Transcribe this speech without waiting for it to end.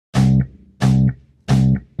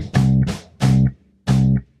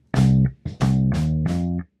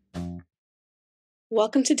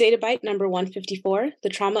Welcome to Databite number 154, The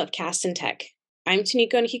Trauma of Caste in Tech. I'm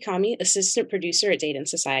Taniko Nikikami, Assistant Producer at Data and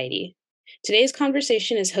Society. Today's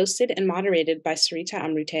conversation is hosted and moderated by Sareeta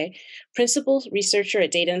Amrute, Principal Researcher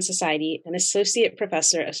at Data and Society and Associate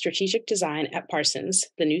Professor of Strategic Design at Parsons,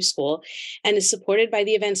 the new school, and is supported by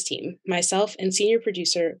the events team, myself, and Senior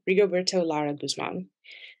Producer Rigoberto Lara Guzman.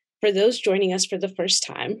 For those joining us for the first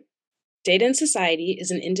time, Data and Society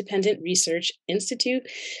is an independent research institute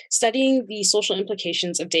studying the social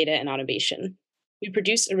implications of data and automation. We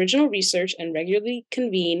produce original research and regularly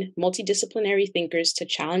convene multidisciplinary thinkers to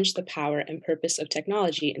challenge the power and purpose of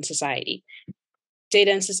technology in society.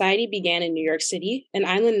 Data and Society began in New York City, an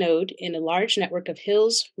island node in a large network of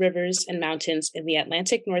hills, rivers, and mountains in the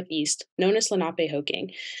Atlantic Northeast, known as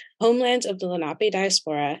Lenapehoking, homeland of the Lenape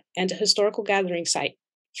diaspora and a historical gathering site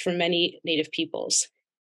for many Native peoples.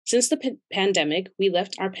 Since the pandemic, we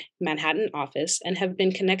left our Manhattan office and have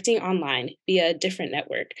been connecting online via a different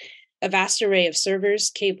network, a vast array of servers,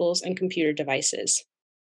 cables, and computer devices.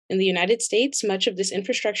 In the United States, much of this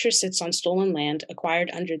infrastructure sits on stolen land acquired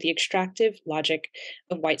under the extractive logic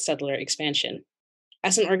of white settler expansion.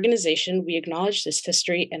 As an organization, we acknowledge this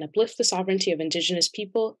history and uplift the sovereignty of Indigenous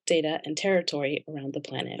people, data, and territory around the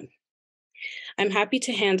planet. I'm happy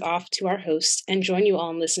to hand off to our host and join you all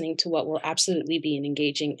in listening to what will absolutely be an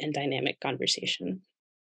engaging and dynamic conversation.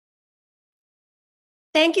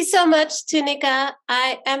 Thank you so much, Tunika.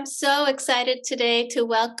 I am so excited today to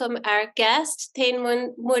welcome our guest,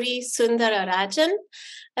 Thenmozhi Soundararajan,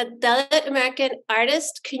 a Dalit American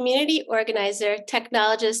artist, community organizer,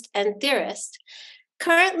 technologist, and theorist.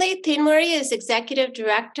 Currently, Thenmozhi is executive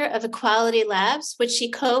director of Equality Labs, which she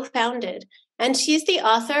co-founded, and she's the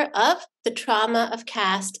author of The Trauma of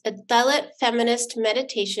Caste, a Dalit feminist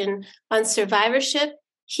meditation on survivorship,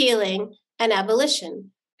 healing, and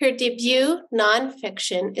abolition. Her debut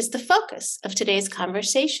nonfiction is the focus of today's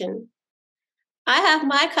conversation. I have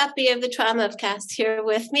my copy of The Trauma of Caste here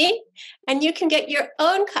with me, and you can get your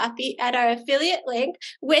own copy at our affiliate link,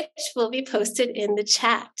 which will be posted in the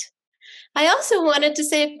chat. I also wanted to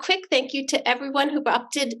say a quick thank you to everyone who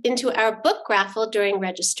opted into our book raffle during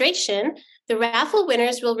registration. The raffle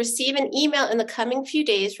winners will receive an email in the coming few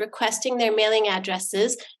days requesting their mailing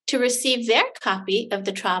addresses to receive their copy of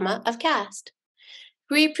The Trauma of Caste.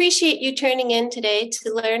 We appreciate you turning in today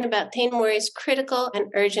to learn about Thenmozhi's critical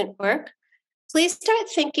and urgent work. Please start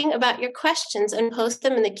thinking about your questions and post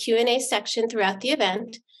them in the Q&A section throughout the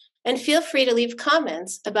event, and feel free to leave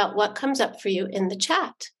comments about what comes up for you in the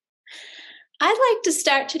chat. I'd like to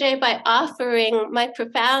start today by offering my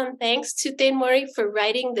profound thanks to Thenmozhi for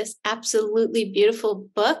writing this absolutely beautiful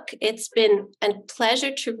book. It's been a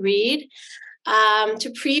pleasure to read.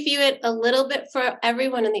 To preview it a little bit for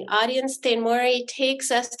everyone in the audience, Thenmozhi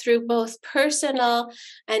takes us through both personal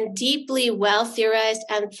and deeply well-theorized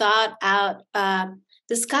and thought-out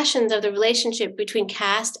discussions of the relationship between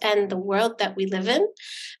caste and the world that we live in.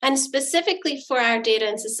 And specifically for our Data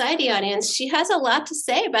and Society audience, she has a lot to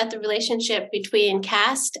say about the relationship between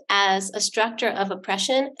caste as a structure of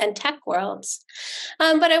oppression and tech worlds.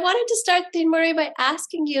 But I wanted to start, Thenmozhi, by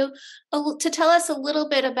asking you to tell us a little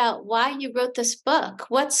bit about why you wrote this book.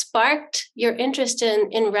 What sparked your interest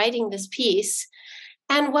in writing this piece?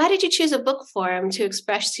 And why did you choose a book forum to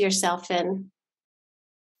express yourself in?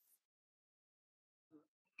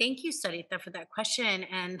 Thank you, Sareeta, for that question.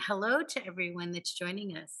 And hello to everyone that's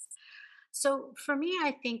joining us. So for me,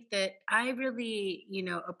 I think that I really,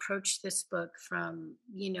 approached this book from,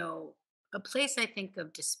 a place I think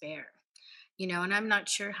of despair. And I'm not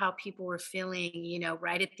sure how people were feeling,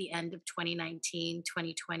 right at the end of 2019,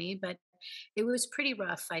 2020, but it was pretty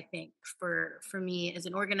rough, I think, for me as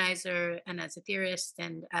an organizer and as a theorist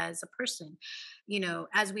and as a person.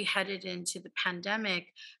 As we headed into the pandemic,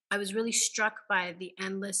 I was really struck by the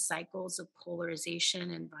endless cycles of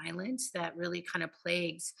polarization and violence that really kind of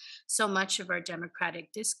plagues so much of our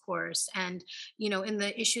democratic discourse. And, in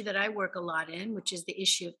the issue that I work a lot in, which is the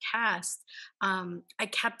issue of caste, I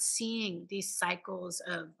kept seeing these cycles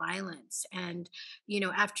of violence. And,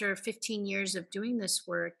 after 15 years of doing this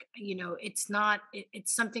work, it's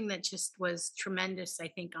something that just was tremendous, I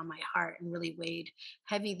think, on my heart and really weighed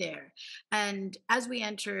heavy there. And as we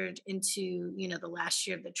entered into, the last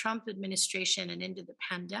year of the Trump administration and into the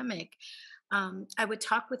pandemic, I would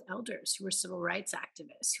talk with elders who were civil rights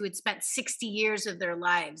activists who had spent 60 years of their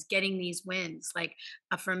lives getting these wins like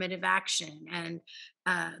affirmative action and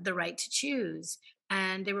the right to choose.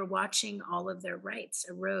 And they were watching all of their rights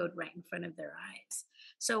erode right in front of their eyes.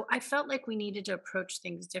 So I felt like we needed to approach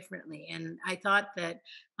things differently. And I thought that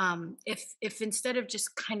if instead of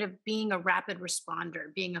just kind of being a rapid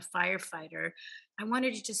responder, being a firefighter, I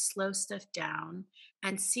wanted to just slow stuff down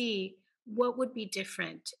and see what would be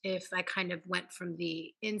different if I kind of went from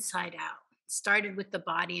the inside out, started with the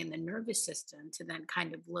body and the nervous system to then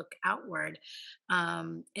kind of look outward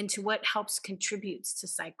into what helps contributes to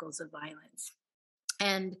cycles of violence.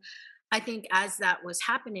 And I think as that was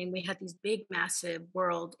happening, we had these big, massive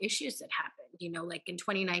world issues that happened. Like in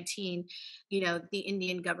 2019, the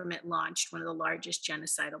Indian government launched one of the largest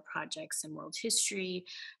genocidal projects in world history.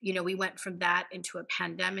 We went from that into a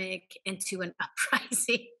pandemic, into an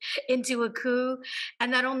uprising, into a coup.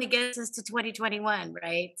 And that only gets us to 2021,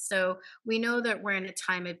 right? So we know that we're in a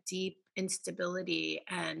time of deep instability,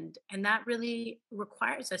 and that really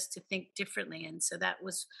requires us to think differently. And so that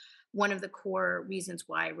was one of the core reasons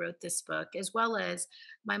why I wrote this book, as well as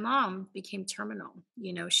my mom became terminal.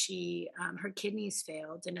 She her kidneys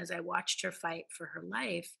failed, and as I watched her fight for her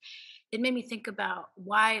life, it made me think about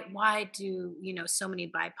why do so many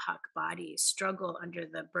BIPOC bodies struggle under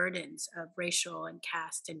the burdens of racial and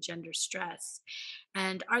caste and gender stress,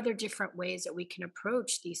 and are there different ways that we can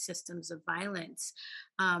approach these systems of violence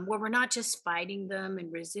where we're not just fighting them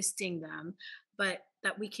and resisting them, but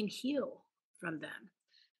that we can heal from them.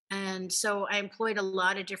 And so I employed a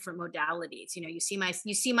lot of different modalities. You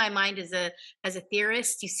see my mind as a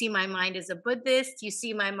theorist, you see my mind as a Buddhist, you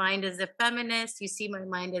see my mind as a feminist, you see my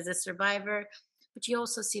mind as a survivor, but you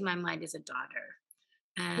also see my mind as a daughter,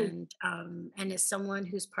 and as someone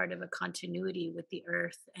who's part of a continuity with the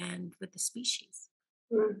earth and with the species.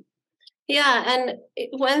 Mm. Yeah, and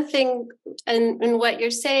one thing, and what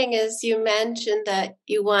you're saying is you mentioned that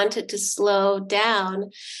you wanted to slow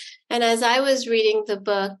down. And as I was reading the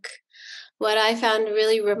book, what I found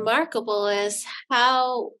really remarkable is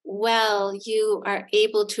how well you are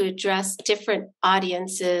able to address different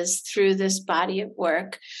audiences through this body of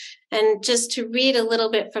work. And just to read a little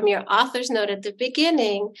bit from your author's note at the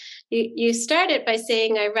beginning, you started by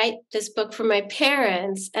saying, I write this book for my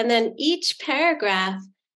parents. And then each paragraph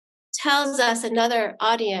tells us another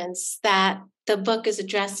audience that the book is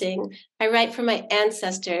addressing. I write for my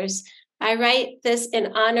ancestors. I write this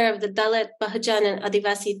in honor of the Dalit, Bahujan, and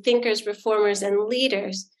Adivasi thinkers, reformers, and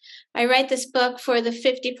leaders. I write this book for the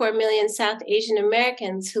 54 million South Asian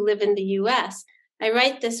Americans who live in the US. I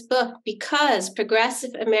write this book because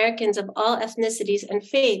progressive Americans of all ethnicities and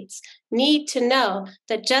faiths need to know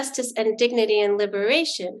that justice and dignity and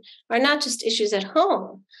liberation are not just issues at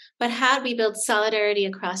home, but how do we build solidarity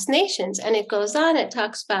across nations? And it goes on, it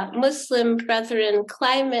talks about Muslim brethren,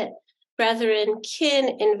 climate brethren, kin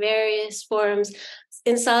in various forms,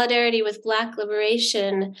 in solidarity with Black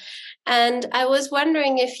liberation. And I was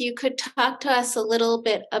wondering if you could talk to us a little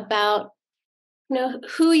bit about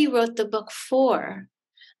who you wrote the book for,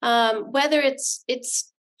 whether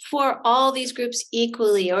it's for all these groups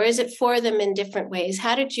equally, or is it for them in different ways?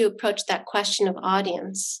 How did you approach that question of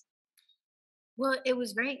audience? Well, it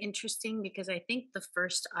was very interesting because I think the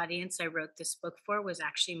first audience I wrote this book for was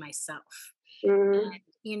actually myself. Mm,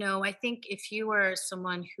 I think if you are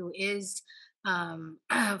someone who is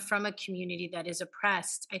from a community that is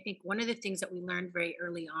oppressed, I think one of the things that we learned very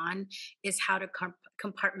early on is how to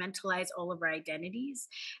compartmentalize all of our identities,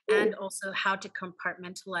 mm, and also how to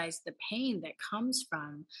compartmentalize the pain that comes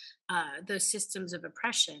from those systems of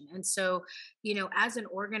oppression. And so, as an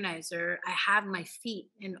organizer, I have my feet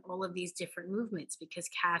in all of these different movements because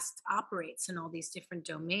caste operates in all these different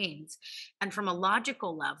domains. And from a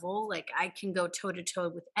logical level, like I can go toe to toe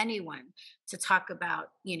with anyone to talk about,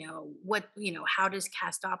 how does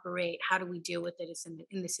caste operate? How do we deal with it as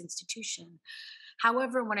in this institution?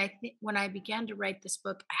 However, when I began to write this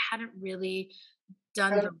book, I hadn't really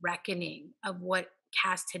done the reckoning of what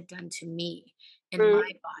caste had done to me in my mm,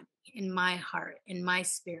 body, in my heart, in my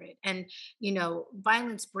spirit. And,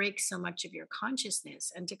 violence breaks so much of your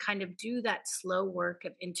consciousness. And to kind of do that slow work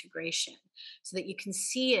of integration so that you can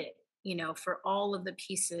see it, for all of the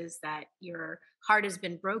pieces that your heart has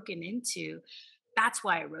been broken into, that's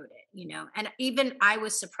why I wrote it, And even I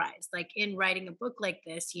was surprised, like in writing a book like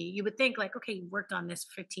this, you would think like, okay, you worked on this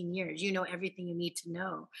for 15 years, you know everything you need to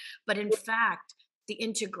know. But in fact, the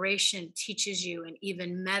integration teaches you an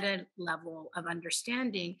even meta level of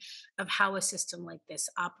understanding of how a system like this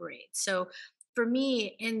operates. So for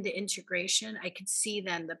me, in the integration, I could see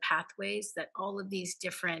then the pathways that all of these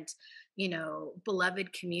different,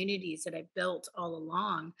 beloved communities that I built all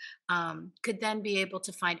along could then be able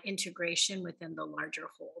to find integration within the larger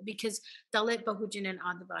whole. Because Dalit, Bahujan, and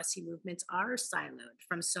Adivasi movements are siloed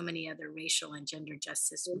from so many other racial and gender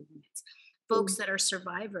justice movements. folks that are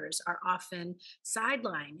survivors are often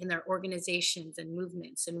sidelined in their organizations and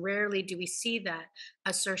movements, and rarely do we see that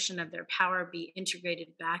assertion of their power be integrated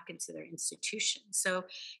back into their institutions. So,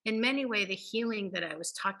 in many ways, the healing that I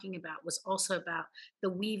was talking about was also about the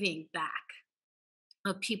weaving back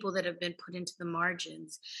of people that have been put into the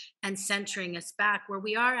margins and centering us back where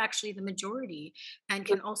we are actually the majority and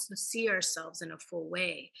can also see ourselves in a full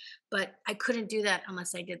way. But I couldn't do that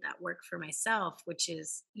unless I did that work for myself, which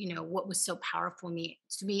is, what was so powerful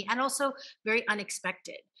to me and also very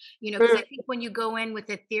unexpected. Because I think when you go in with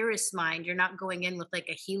a theorist's mind, you're not going in with like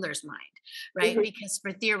a healer's mind, right? Because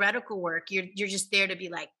for theoretical work, you're just there to be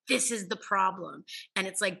like, this is the problem, and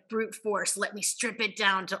it's like brute force, let me strip it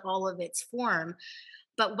down to all of its form.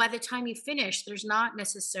 But by the time you finish, there's not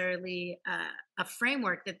necessarily a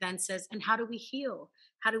framework that then says, and how do we heal?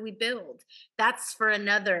 How do we build? That's for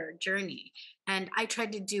another journey. And I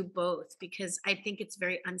tried to do both because I think it's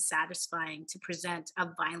very unsatisfying to present a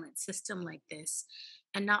violent system like this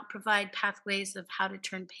and not provide pathways of how to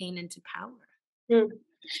turn pain into power.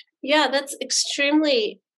 Yeah, that's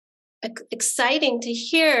extremely exciting to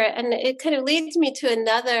hear. And it kind of leads me to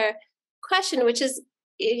another question, which is,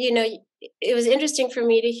 it was interesting for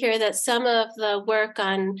me to hear that some of the work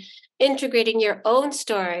on integrating your own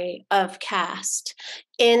story of caste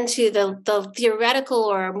into the theoretical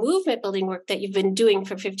or movement building work that you've been doing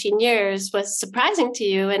for 15 years was surprising to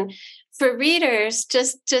you. And for readers,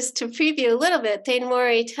 just to preview a little bit,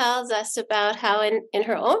 Thenmozhi tells us about how in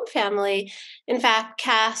her own family, in fact,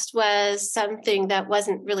 caste was something that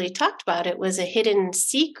wasn't really talked about. It was a hidden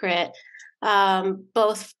secret,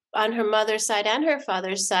 both on her mother's side and her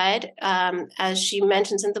father's side. As she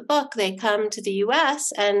mentions in the book, they come to the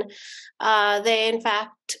US and they, in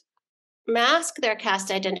fact, mask their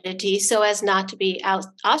caste identity so as not to be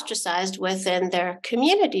ostracized within their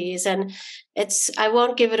communities. And I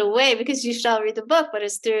won't give it away because you should all read the book, but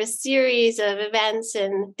it's through a series of events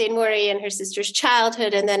in Thenmozhi and her sister's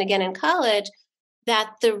childhood and then again in college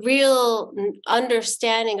that the real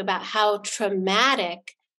understanding about how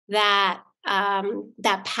traumatic that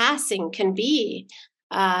passing can be,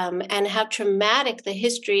 and how traumatic the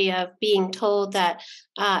history of being told that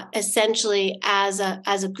essentially as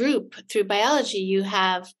a group through biology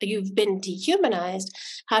you've been dehumanized,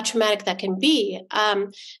 how traumatic that can be.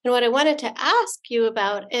 And what I wanted to ask you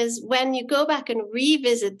about is when you go back and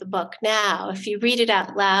revisit the book now, if you read it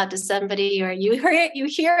out loud to somebody or you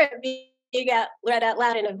hear it being read out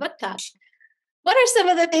loud in a book talk, what are some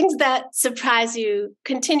of the things that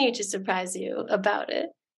continue to surprise you about it?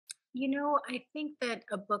 I think that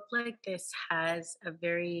a book like this has a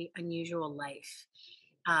very unusual life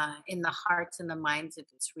in the hearts and the minds of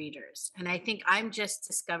its readers. And I think I'm just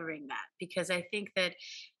discovering that because I think that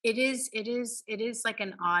it is like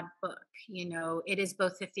an odd book. It is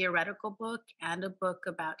both a theoretical book and a book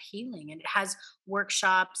about healing. And it has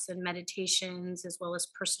workshops and meditations as well as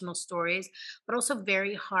personal stories, but also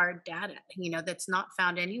very hard data, that's not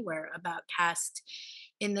found anywhere about caste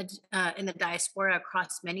in the diaspora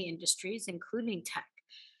across many industries, including tech.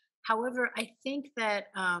 However, I think that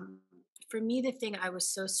for me, the thing I was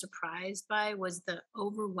so surprised by was the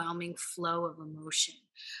overwhelming flow of emotion.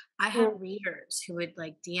 I had readers who would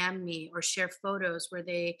like DM me or share photos where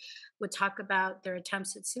they would talk about their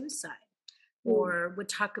attempts at suicide or would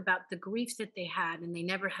talk about the grief that they had and they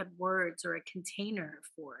never had words or a container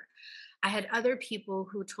for. I had other people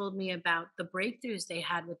who told me about the breakthroughs they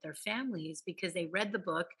had with their families because they read the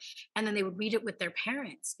book and then they would read it with their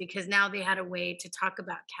parents because now they had a way to talk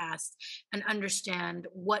about caste and understand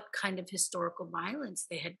what kind of historical violence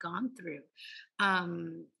they had gone through.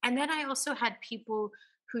 And then I also had people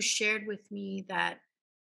who shared with me that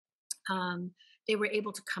they were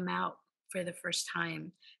able to come out for the first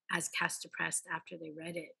time as caste oppressed after they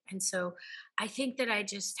read it. And so I think that I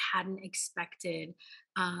just hadn't expected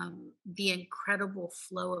the incredible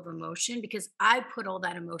flow of emotion because I put all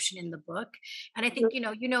that emotion in the book. And I think,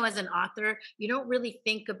 as an author, you don't really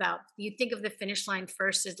you think of the finish line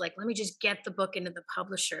first as like, let me just get the book into the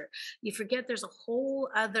publisher. You forget there's a whole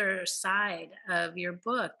other side of your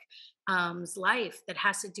book life that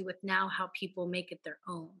has to do with now how people make it their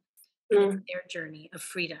own. And it's their journey of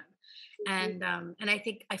freedom. And I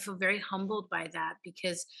think I feel very humbled by that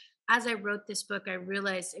because as I wrote this book, I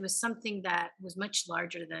realized it was something that was much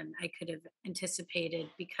larger than I could have anticipated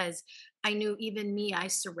because I knew even me, I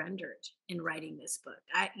surrendered in writing this book.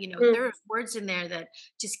 There are words in there that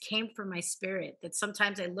just came from my spirit that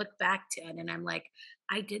sometimes I look back to it and I'm like,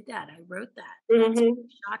 I did that. I wrote that. That's really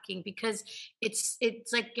shocking because it's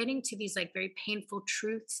like getting to these like very painful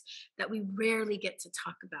truths that we rarely get to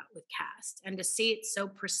talk about with caste and to see it so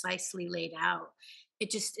precisely laid out it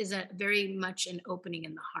just is a very much an opening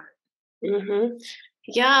in the heart. Hmm.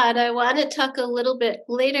 Yeah, and I want to talk a little bit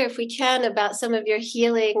later, if we can, about some of your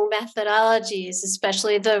healing methodologies,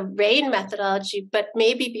 especially the rain methodology. But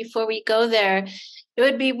maybe before we go there, it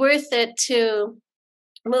would be worth it to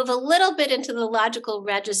move a little bit into the logical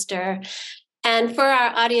register and for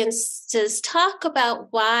our audiences, talk about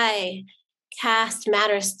why caste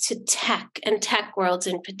matters to tech and tech worlds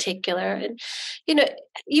in particular. And, you know,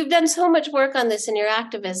 you've done so much work on this in your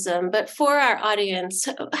activism, but for our audience,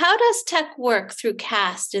 how does tech work through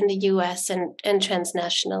caste in the US and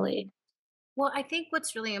transnationally? Well, I think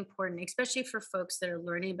what's really important, especially for folks that are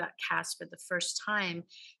learning about caste for the first time,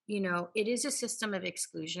 it is a system of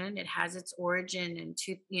exclusion. It has its origin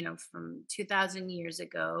from 2000 years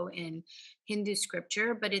ago in Hindu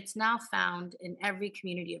scripture, but it's now found in every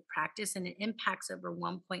community of practice, and it impacts over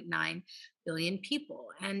 1.9 billion people.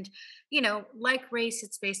 And, like race,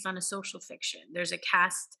 it's based on a social fiction. There's a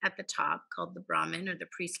caste at the top called the Brahmin, or the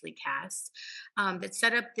priestly caste, that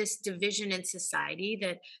set up this division in society,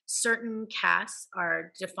 that certain castes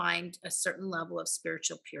are defined a certain level of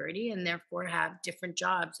spiritual purity and therefore have different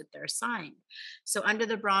jobs that they're assigned. So under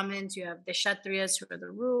the Brahmins, you have the Kshatriyas, who are the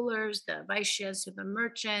rulers, the Vaishyas, who are the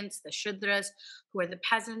merchants, the Shudras, who are the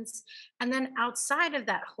peasants. And then outside of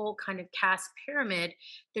that whole kind of caste pyramid,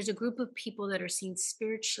 there's a group of people that are seen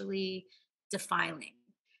spiritually defiling.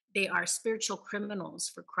 They are spiritual criminals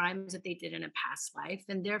for crimes that they did in a past life,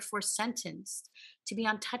 and therefore sentenced to be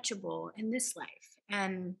untouchable in this life.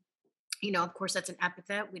 And of course, that's an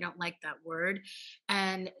epithet. We don't like that word.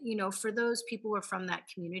 And, for those people who are from that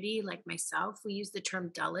community, like myself, we use the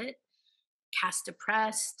term Dalit, caste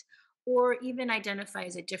oppressed, or even identify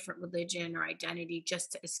as a different religion or identity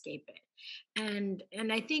just to escape it.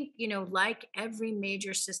 And I think, like every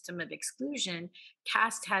major system of exclusion,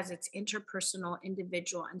 caste has its interpersonal,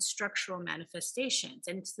 individual, and structural manifestations.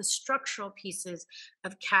 And it's the structural pieces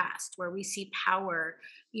of caste where we see power,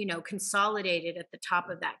 consolidated at the top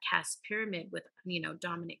of that caste pyramid with,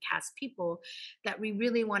 dominant caste people, that we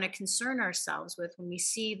really want to concern ourselves with when we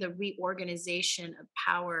see the reorganization of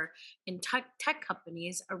power in tech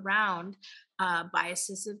companies around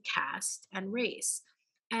biases of caste and race.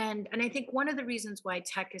 And I think one of the reasons why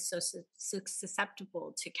tech is so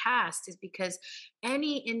susceptible to caste is because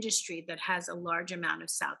any industry that has a large amount of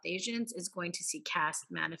South Asians is going to see caste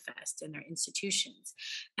manifest in their institutions.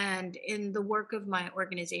 And in the work of my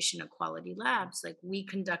organization, Equality Labs, like, we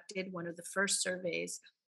conducted one of the first surveys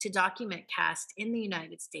to document caste in the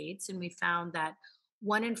United States, and we found that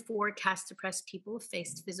 1 in 4 caste oppressed people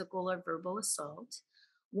faced physical or verbal assault,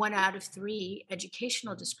 1 out of 3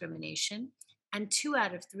 educational discrimination, and 2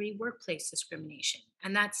 out of 3 workplace discrimination.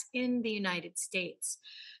 And that's in the United States.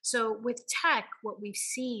 So with tech, what we've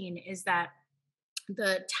seen is that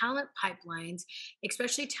the talent pipelines,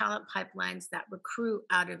 especially talent pipelines that recruit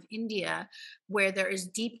out of India, where there is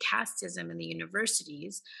deep casteism in the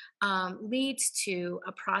universities, leads to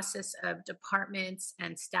a process of departments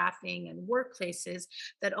and staffing and workplaces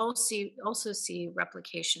that also see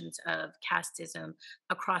replications of casteism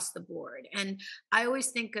across the board. And I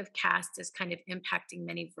always think of caste as kind of impacting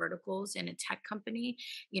many verticals in a tech company.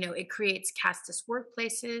 It creates casteist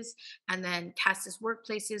workplaces, and then casteist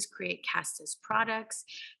workplaces create casteist products.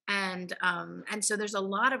 And so there's a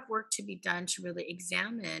lot of work to be done to really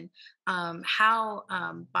examine how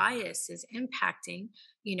bias is impacting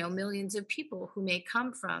millions of people who may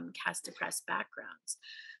come from caste oppressed backgrounds.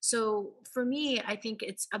 So for me, I think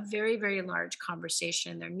it's a very, very large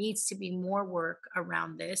conversation. There needs to be more work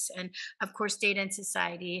around this. And of course, Data and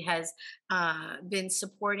Society has been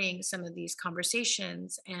supporting some of these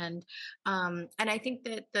conversations. And I think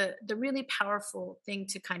that the really powerful thing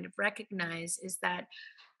to kind of recognize is that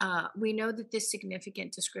we know that this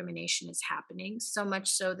significant discrimination is happening, so much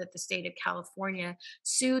so that the state of California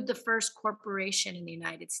sued the first corporation in the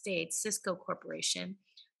United States, Cisco Corporation,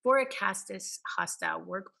 for a casteist hostile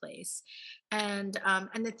workplace. And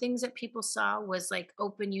the things that people saw was like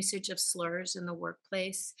open usage of slurs in the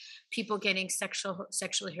workplace, people getting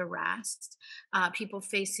sexually harassed, people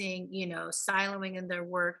facing siloing in their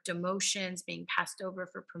work, demotions, being passed over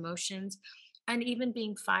for promotions, and even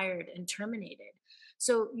being fired and terminated.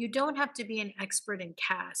 So you don't have to be an expert in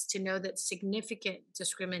caste to know that significant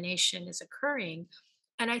discrimination is occurring.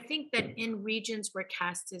 And I think that in regions where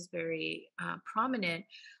caste is very prominent,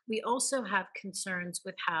 we also have concerns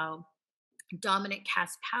with how dominant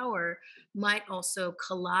caste power might also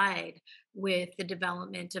collide with the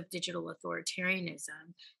development of digital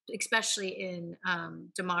authoritarianism, especially in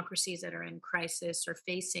democracies that are in crisis or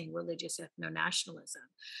facing religious ethno-nationalism.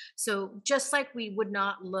 So just like we would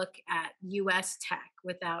not look at US tech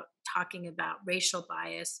without talking about racial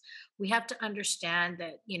bias, we have to understand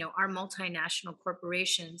that, our multinational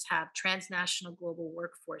corporations have transnational global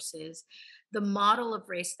workforces. The model of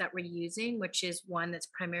race that we're using, which is one that's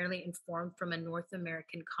primarily informed from a North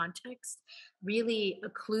American context, really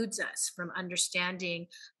occludes us from understanding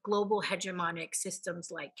global hegemonic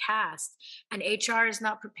systems like caste. And HR is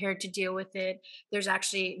not prepared to deal with it. There's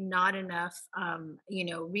actually not enough,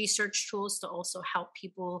 research tools to also help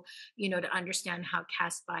people, to understand how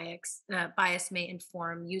caste bias may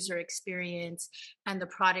inform user experience and the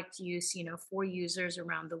product use, for users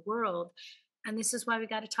around the world. And this is why we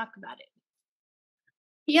got to talk about it.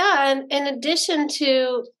 Yeah, and in addition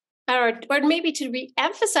to, or maybe to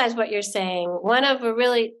re-emphasize what you're saying, one of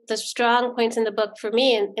the strong points in the book for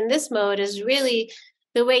me in this mode is really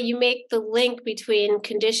the way you make the link between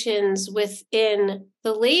conditions within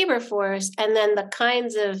the labor force and then the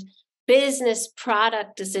kinds of business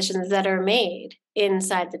product decisions that are made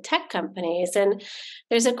inside the tech companies. And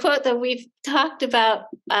there's a quote that we've talked about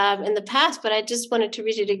in the past, but I just wanted to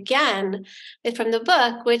read it again from the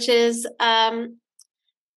book, which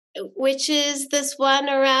is this one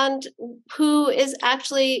around who is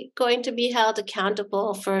actually going to be held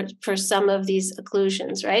accountable for some of these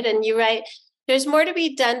occlusions, right? And you write, there's more to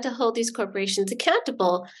be done to hold these corporations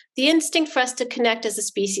accountable. The instinct for us to connect as a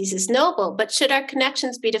species is noble, but should our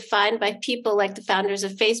connections be defined by people like the founders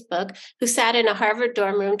of Facebook who sat in a Harvard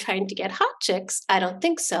dorm room trying to get hot chicks? I don't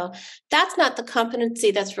think so. That's not the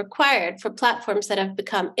competency that's required for platforms that have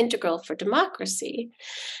become integral for democracy.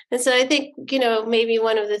 And so I think, maybe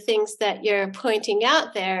one of the things that you're pointing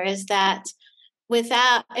out there is that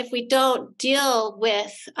if we don't deal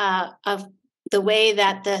with the way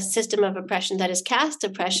that the system of oppression, that is caste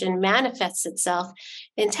oppression, manifests itself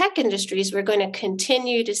in tech industries, we're going to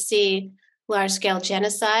continue to see large-scale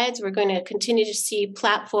genocides. We're going to continue to see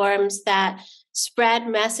platforms that spread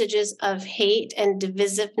messages of hate and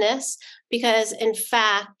divisiveness, because in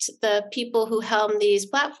fact, the people who helm these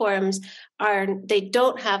platforms they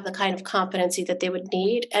don't have the kind of competency that they would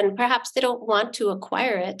need, and perhaps they don't want to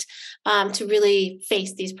acquire it to really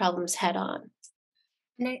face these problems head on.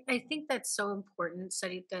 And I think that's so important,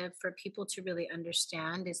 Sareeta, for people to really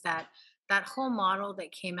understand is that whole model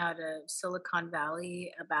that came out of Silicon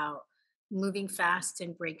Valley about moving fast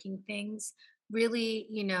and breaking things really,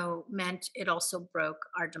 meant it also broke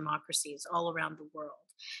our democracies all around the world.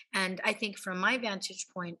 And I think from my vantage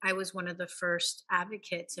point, I was one of the first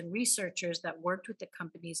advocates and researchers that worked with the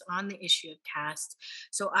companies on the issue of caste.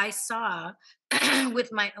 So I saw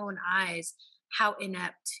with my own eyes how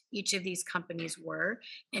inept each of these companies were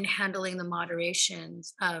in handling the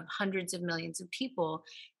moderations of hundreds of millions of people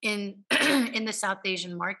in in the South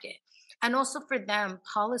Asian market. And also for them,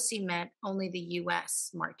 policy meant only the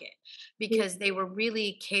US market because they were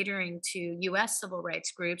really catering to US civil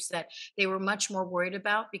rights groups that they were much more worried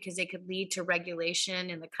about because they could lead to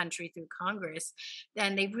regulation in the country through Congress.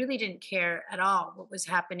 And they really didn't care at all what was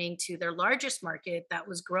happening to their largest market that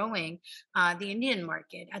was growing, the Indian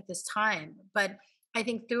market at this time. But I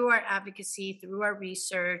think through our advocacy, through our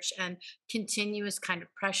research and continuous kind of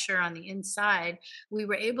pressure on the inside, we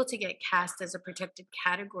were able to get caste as a protected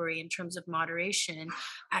category in terms of moderation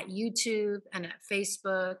at YouTube and at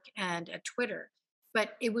Facebook and at Twitter.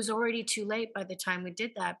 But it was already too late by the time we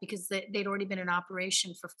did that because they'd already been in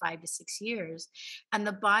operation for 5 to 6 years. And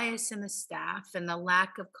the bias in the staff and the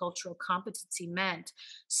lack of cultural competency meant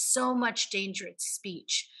so much dangerous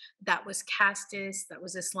speech that was casteist, that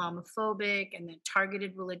was Islamophobic, and that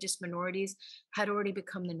targeted religious minorities had already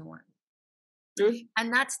become the norm. Mm-hmm.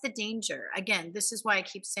 And that's the danger. Again, this is why I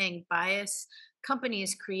keep saying bias.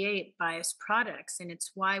 Companies create biased products, and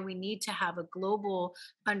it's why we need to have a global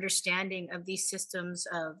understanding of these systems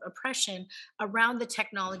of oppression around the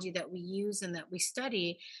technology that we use and that we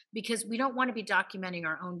study, because we don't want to be documenting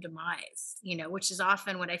our own demise, which is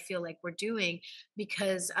often what I feel like we're doing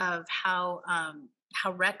because of how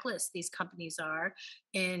reckless these companies are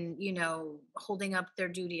in, holding up their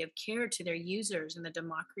duty of care to their users and the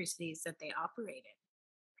democracies that they operate in.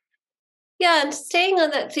 Yeah, and staying on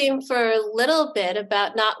that theme for a little bit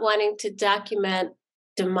about not wanting to document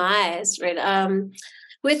demise, right?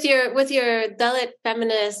 With your Dalit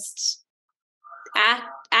feminist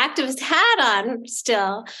activist hat on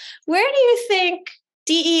still, where do you think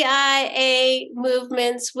DEIA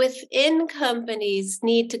movements within companies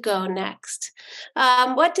need to go next?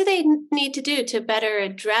 What do they need to do to better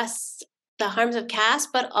address the harms of caste,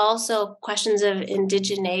 but also questions of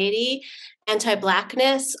indigeneity,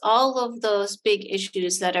 anti-Blackness, all of those big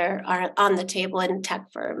issues that are on the table in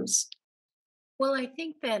tech firms. Well, I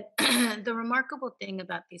think that the remarkable thing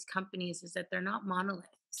about these companies is that they're not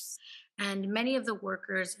monoliths. And many of the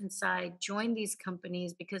workers inside join these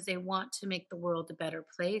companies because they want to make the world a better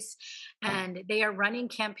place. And they are running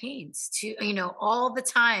campaigns to, all the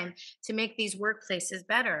time to make these workplaces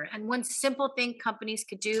better. And one simple thing companies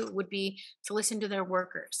could do would be to listen to their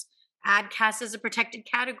workers. Add caste as a protected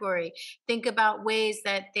category. Think about ways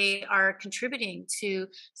that they are contributing to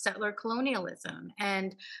settler colonialism,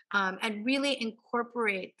 and really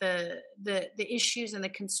incorporate the issues and the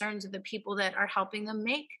concerns of the people that are helping them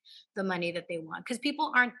make the money that they want. Because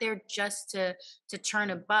people aren't there just to turn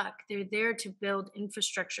a buck; they're there to build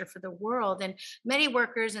infrastructure for the world. And many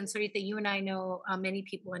workers, and Sareeta, you and I know many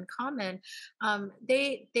people in common.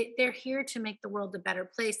 They're here to make the world a better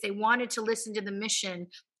place. They wanted to listen to the mission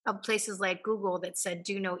of places like Google that said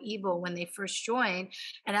do no evil when they first joined,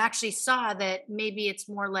 and actually saw that maybe it's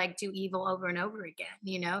more like do evil over and over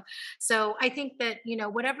again. So I think that,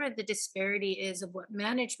 whatever the disparity is of what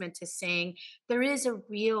management is saying, there is a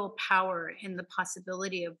real power in the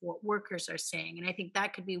possibility of what workers are saying. And I think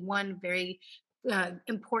that could be one very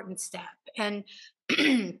important step. And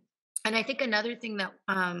and I think another thing that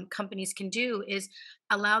companies can do is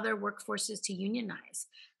allow their workforces to unionize.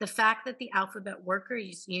 The fact that the Alphabet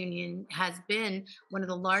Workers Union has been one of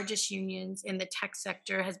the largest unions in the tech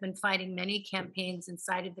sector, has been fighting many campaigns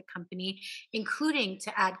inside of the company, including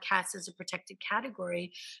to add caste as a protected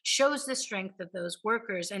category, shows the strength of those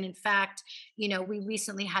workers. And in fact, we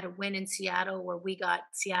recently had a win in Seattle where we got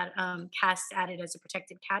caste added as a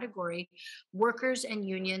protected category. Workers and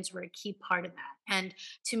unions were a key part of that. And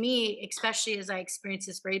to me, especially as I experienced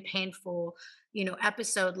this very painful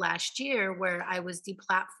episode last year where I was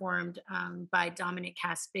deplatformed by dominant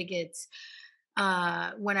caste bigots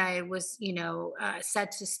when I was,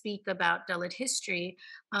 set to speak about Dalit history.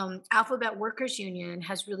 Alphabet Workers Union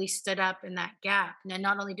has really stood up in that gap, and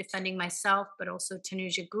not only defending myself, but also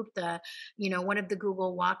Tanuja Gupta, one of the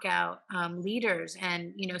Google walkout leaders,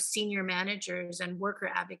 and senior managers and worker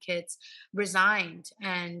advocates resigned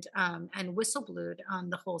and whistleblowed on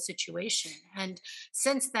the whole situation. And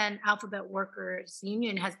since then, Alphabet Workers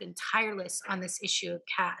Union has been tireless on this issue of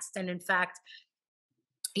caste, and in fact,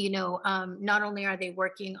 not only are they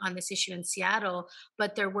working on this issue in Seattle,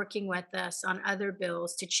 but they're working with us on other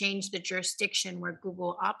bills to change the jurisdiction where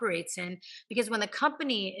Google operates in. Because when the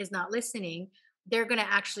company is not listening, they're going to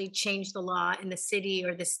actually change the law in the city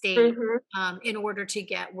or the state in order to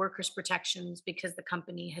get workers' protections, because the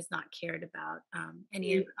company has not cared about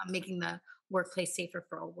making the workplace safer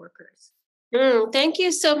for all workers. Thank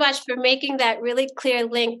you so much for making that really clear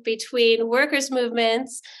link between workers'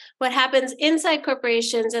 movements, what happens inside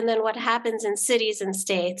corporations, and then what happens in cities and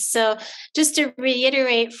states. So just to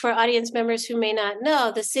reiterate for audience members who may not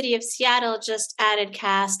know, the city of Seattle just added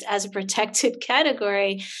caste as a protected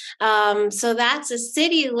category. So that's a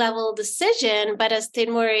city level decision, but as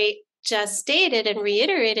Thenmozhi just stated and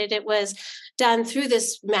reiterated, it was done through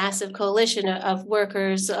this massive coalition of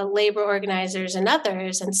workers, labor organizers, and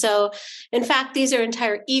others. And so, in fact, these are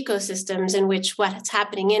entire ecosystems in which what's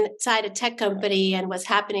happening inside a tech company and what's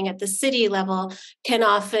happening at the city level can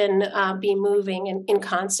often be moving in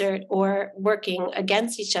concert or working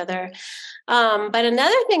against each other. But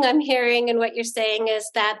another thing I'm hearing in what you're saying is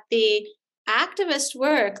that the activist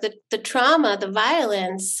work, the trauma, the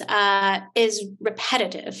violence is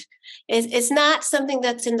repetitive. It's not something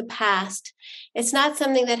that's in the past. It's not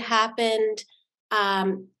something that happened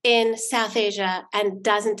in South Asia and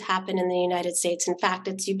doesn't happen in the United States. In fact,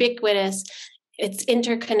 it's ubiquitous. It's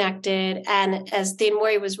interconnected. And as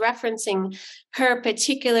Thenmozhi was referencing, her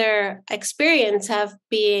particular experience of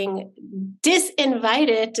being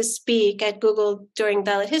disinvited to speak at Google during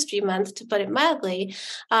Dalit History Month, to put it mildly,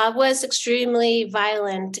 was extremely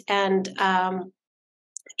violent and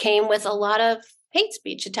came with a lot of hate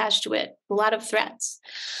speech attached to it, a lot of threats.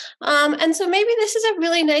 And so maybe this is a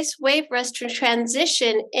really nice way for us to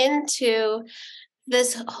transition into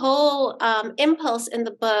this whole impulse in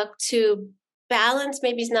the book to balance,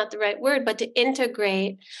 maybe is not the right word, but to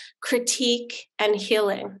integrate critique and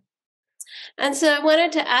healing. And so I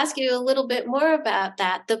wanted to ask you a little bit more about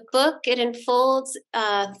that. The book, it unfolds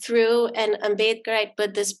through an Ambedkarite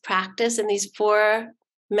Buddhist practice in these 4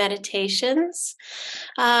 meditations.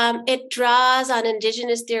 It draws on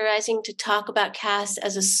indigenous theorizing to talk about caste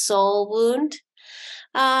as a soul wound.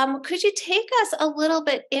 Could you take us a little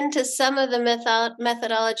bit into some of the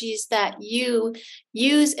methodologies that you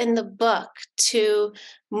use in the book to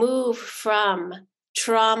move from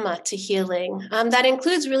trauma to healing. That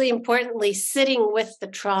includes, really importantly, sitting with the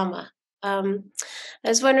trauma. I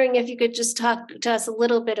was wondering if you could just talk to us a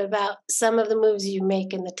little bit about some of the moves you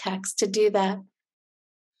make in the text to do that.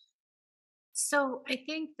 So I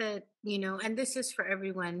think that, and this is for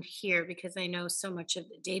everyone here because I know so much of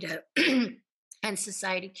the data and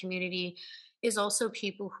society community is also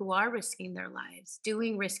people who are risking their lives,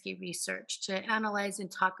 doing risky research to analyze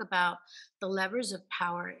and talk about the levers of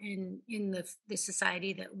power in the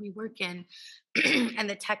society that we work in and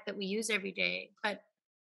the tech that we use every day. But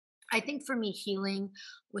I think for me, healing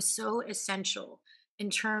was so essential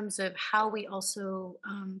in terms of how we also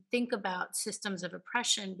think about systems of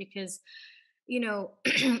oppression because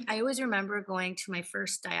I always remember going to my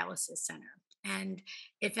first dialysis center. And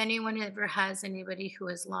if anyone ever has anybody who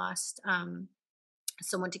has lost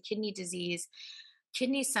someone to kidney disease,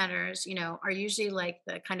 kidney centers, are usually like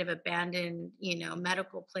the kind of abandoned,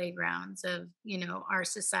 medical playgrounds of, our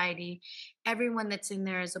society. Everyone that's in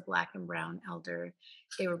there is a Black and brown elder.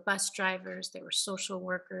 They were bus drivers, they were social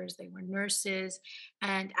workers, they were nurses.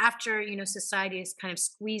 And after, society has kind of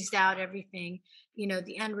squeezed out everything,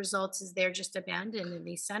 the end results is they're just abandoned in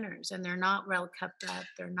these centers and they're not well kept up.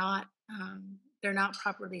 They're not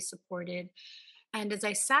properly supported. And as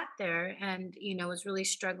I sat there and, was really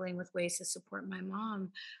struggling with ways to support my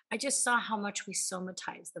mom, I just saw how much we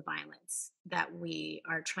somatize the violence that we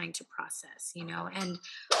are trying to process, and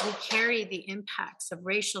we carry the impacts of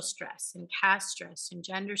racial stress and caste stress and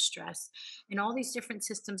gender stress and all these different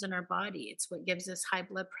systems in our body. It's what gives us high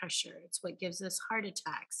blood pressure. It's what gives us heart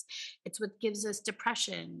attacks. It's what gives us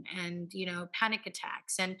depression and, panic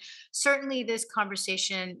attacks. And certainly this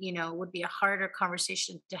conversation, would be a harder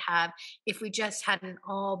conversation to have if we just hadn't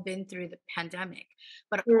all been through the pandemic.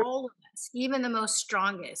 But all of us, even the most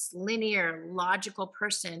strongest, linear, logical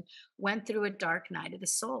person, went through a dark night of the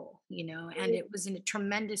soul, and it was a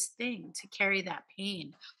tremendous thing to carry that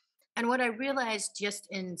pain. And what I realized just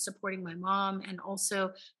in supporting my mom and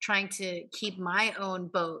also trying to keep my own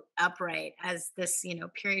boat upright as this,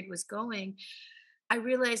 period was going, I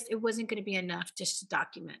realized it wasn't going to be enough just to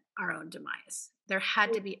document our own demise. There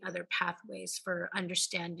had to be other pathways for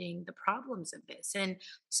understanding the problems of this. And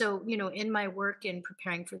so, in my work in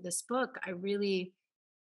preparing for this book, I really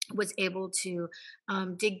was able to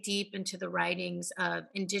dig deep into the writings of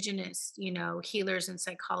indigenous, healers and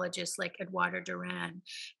psychologists like Eduardo Duran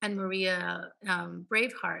and Maria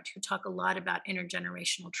Braveheart, who talk a lot about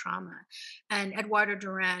intergenerational trauma. And Eduardo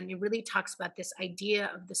Duran, he really talks about this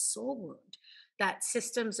idea of the soul wound, that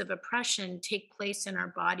systems of oppression take place in our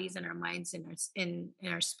bodies and our minds and in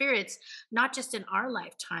our spirits, not just in our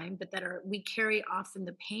lifetime, but that we carry often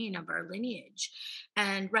the pain of our lineage.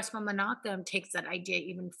 And Resma Menachem takes that idea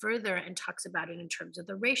even further and talks about it in terms of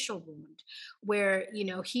the racial wound, where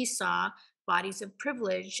he saw bodies of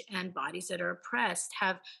privilege and bodies that are oppressed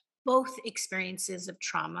have both experiences of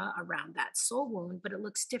trauma around that soul wound, but it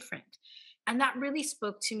looks different. And that really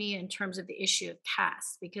spoke to me in terms of the issue of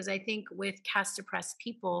caste, because I think with caste oppressed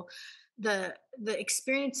people, the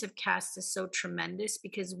experience of caste is so tremendous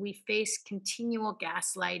because we face continual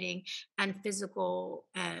gaslighting and physical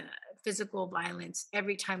violence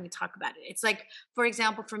every time we talk about it. It's like, for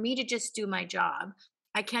example, for me to just do my job,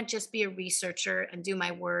 I can't just be a researcher and do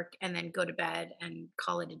my work and then go to bed and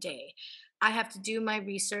call it a day. I have to do my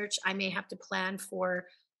research. I may have to plan for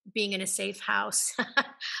being in a safe house.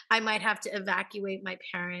 I might have to evacuate my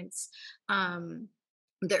parents.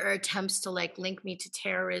 There are attempts to like link me to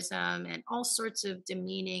terrorism and all sorts of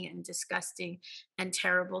demeaning and disgusting and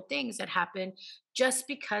terrible things that happen just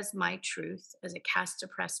because my truth as a caste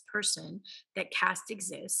oppressed person, that caste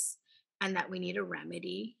exists and that we need a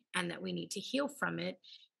remedy and that we need to heal from it,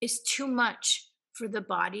 is too much for the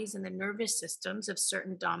bodies and the nervous systems of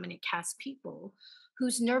certain dominant caste people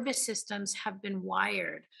whose nervous systems have been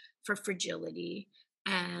wired for fragility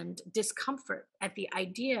and discomfort at the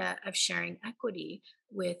idea of sharing equity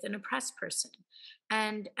with an oppressed person.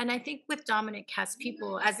 And I think with dominant caste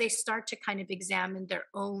people, as they start to kind of examine their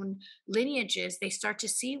own lineages, they start to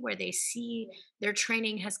see where they see their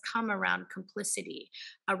training has come around complicity,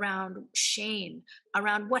 around shame,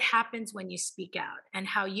 around what happens when you speak out, and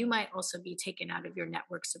how you might also be taken out of your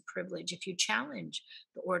networks of privilege if you challenge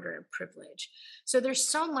the order of privilege. So there's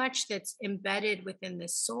so much that's embedded within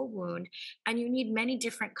this soul wound, and you need many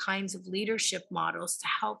different kinds of leadership models to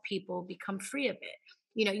help people become free of it.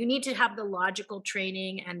 You need to have the logical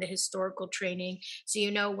training and the historical training so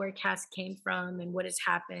you know where caste came from and what has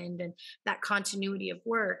happened and that continuity of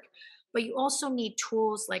work. But you also need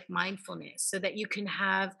tools like mindfulness so that you can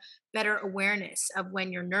have better awareness of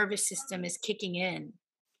when your nervous system is kicking in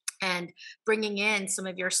and bringing in some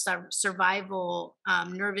of your survival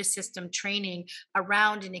nervous system training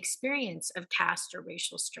around an experience of caste or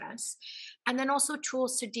racial stress. And then also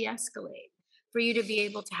tools to de escalate for you to be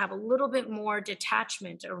able to have a little bit more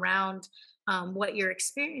detachment around what you're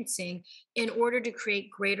experiencing in order to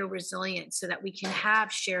create greater resilience so that we can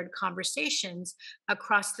have shared conversations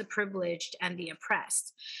across the privileged and the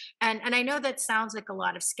oppressed. And I know that sounds like a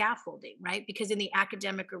lot of scaffolding, right? Because in the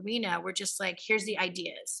academic arena, we're just like, here's the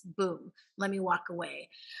ideas, boom, let me walk away.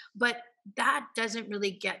 But that doesn't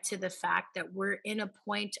really get to the fact that we're in a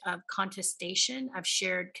point of contestation of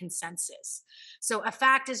shared consensus. So a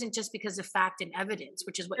fact isn't just because of fact and evidence,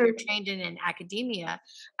 which is what you're trained in academia.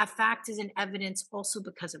 A fact is an evidence also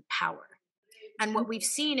because of power. And what we've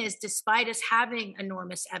seen is, despite us having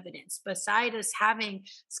enormous evidence, beside us having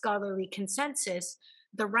scholarly consensus,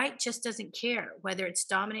 the right just doesn't care whether it's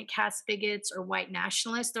dominant caste bigots or white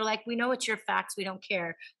nationalists. They're like, we know it's your facts, we don't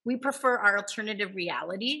care. We prefer our alternative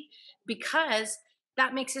reality because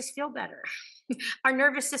that makes us feel better. Our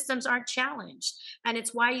nervous systems aren't challenged. And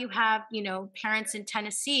it's why you have, parents in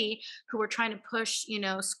Tennessee who are trying to push,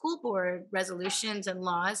 school board resolutions and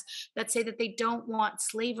laws that say that they don't want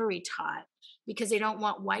slavery taught because they don't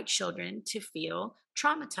want white children to feel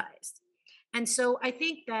traumatized. And so I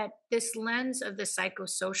think that this lens of the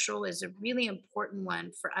psychosocial is a really important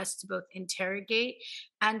one for us to both interrogate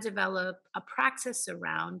and develop a praxis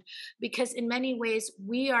around, because in many ways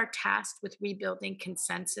we are tasked with rebuilding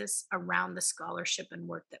consensus around the scholarship and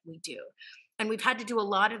work that we do. And we've had to do a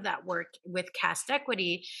lot of that work with caste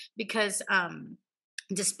equity because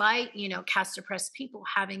despite caste oppressed people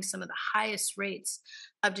having some of the highest rates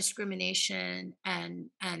of discrimination and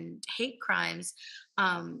hate crimes,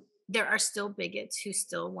 there are still bigots who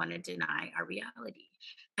still want to deny our reality.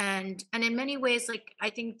 And in many ways, like, I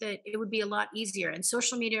think that it would be a lot easier, and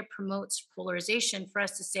social media promotes polarization, for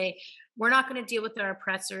us to say we're not going to deal with our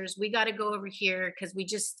oppressors, we got to go over here because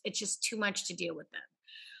it's just too much to deal with them.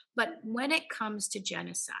 But when it comes to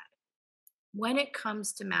genocide, when it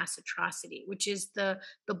comes to mass atrocity, which is the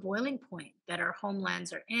boiling point that our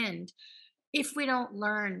homelands are in, if we don't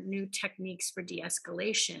learn new techniques for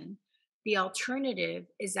de-escalation, the alternative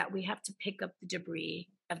is that we have to pick up the debris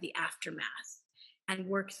of the aftermath and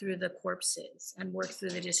work through the corpses and work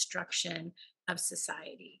through the destruction of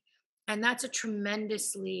society. And that's a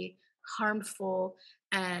tremendously harmful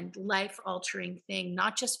and life altering thing,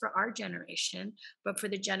 not just for our generation, but for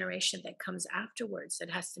the generation that comes afterwards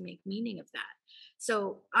that has to make meaning of that.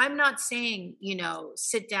 So I'm not saying,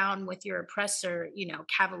 sit down with your oppressor,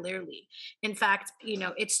 cavalierly. In fact,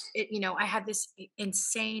 I had this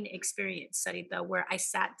insane experience, Sareeta, where I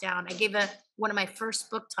sat down, I gave one of my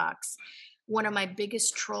first book talks. One of my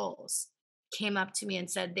biggest trolls came up to me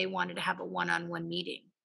and said they wanted to have a one-on-one meeting.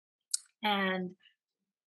 And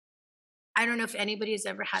I don't know if anybody has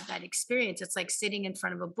ever had that experience. It's like sitting in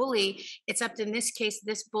front of a bully, except in this case,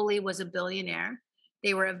 this bully was a billionaire.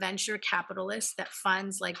 They were a venture capitalist that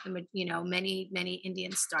funds like many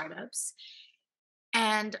Indian startups.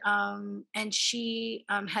 And she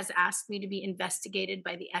has asked me to be investigated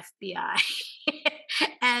by the FBI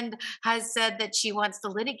and has said that she wants to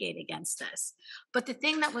litigate against us. But the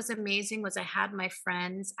thing that was amazing was I had my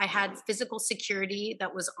friends, I had physical security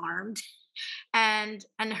that was armed. And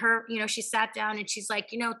her, she sat down and she's like,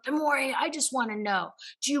 Thenmozhi, I just want to know,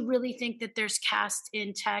 do you really think that there's caste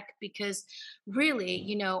in tech? Because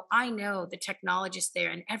really, I know the technologists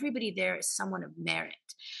there and everybody there is someone of merit.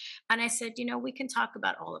 And I said, we can talk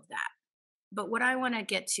about all of that. But what I want to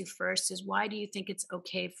get to first is, why do you think it's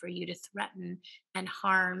okay for you to threaten and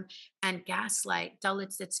harm and gaslight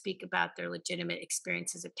Dalits that speak about their legitimate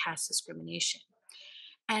experiences of caste discrimination?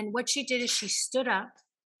 And what she did is she stood up.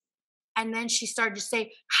 And then she started to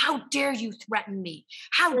say, how dare you threaten me?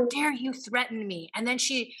 How dare you threaten me? And then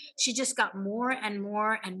she just got more and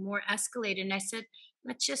more and more escalated. And I said,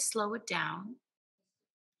 let's just slow it down.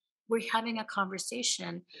 We're having a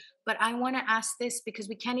conversation. But I want to ask this, because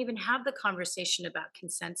we can't even have the conversation about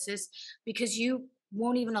consensus because you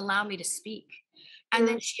won't even allow me to speak. And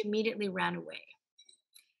then she immediately ran away.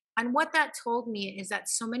 And what that told me is that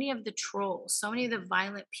so many of the trolls, so many of the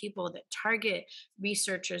violent people that target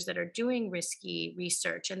researchers that are doing risky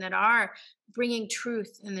research and that are bringing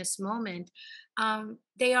truth in this moment,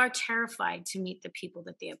 they are terrified to meet the people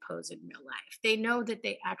that they oppose in real life. They know that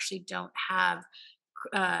they actually don't have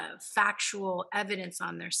factual evidence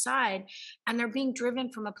on their side, and they're being driven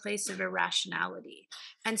from a place of irrationality.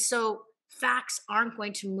 And so facts aren't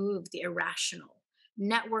going to move the irrational.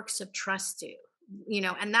 Networks of trust do.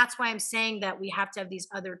 and that's why I'm saying that we have to have these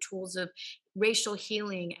other tools of racial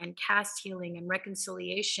healing and caste healing and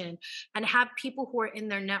reconciliation, and have people who are in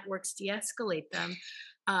their networks de-escalate them,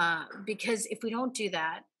 because if we don't do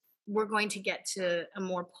that, we're going to get to a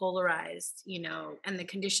more polarized, and the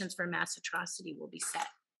conditions for mass atrocity will be set.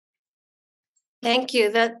 Thank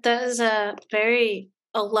you. That is a very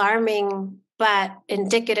alarming but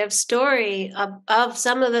indicative story of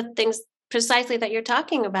some of the things precisely that you're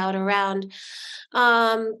talking about around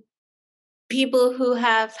people who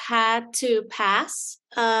have had to pass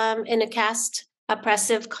in a caste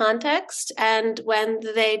oppressive context. And when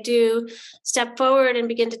they do step forward and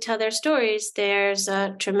begin to tell their stories, there's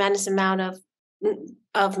a tremendous amount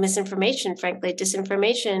of misinformation, frankly,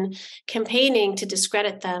 disinformation campaigning to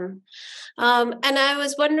discredit them. And I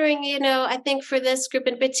was wondering, I think for this group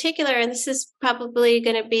in particular, and this is probably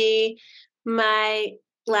going to be my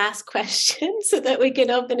last question so that we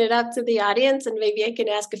can open it up to the audience, and maybe I can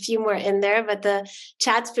ask a few more in there, but the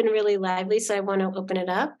chat's been really lively, so I want to open it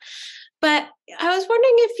up. But I was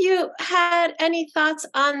wondering if you had any thoughts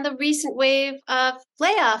on the recent wave of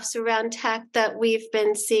layoffs around tech that we've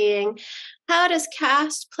been seeing. How does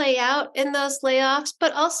caste play out in those layoffs?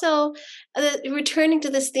 But also returning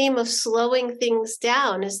to this theme of slowing things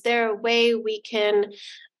down, is there a way we can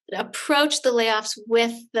approach the layoffs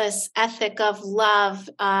with this ethic of love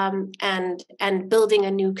and building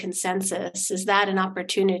a new consensus? Is that an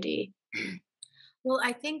opportunity? Well,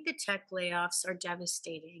 I think the tech layoffs are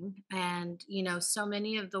devastating. And, so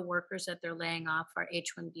many of the workers that they're laying off are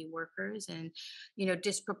H-1B workers. And,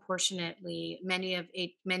 disproportionately, many of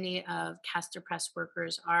caste oppressed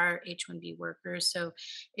workers are H-1B workers. So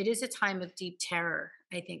it is a time of deep terror,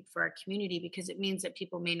 I think, for our community, because it means that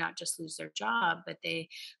people may not just lose their job, but they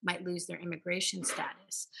might lose their immigration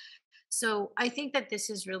status. So I think that this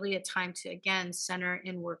is really a time to, again, center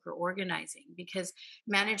in worker organizing, because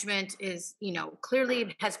management is,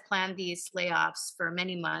 clearly has planned these layoffs for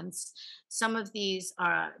many months. Some of these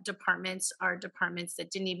departments are departments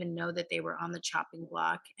that didn't even know that they were on the chopping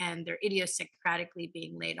block, and they're idiosyncratically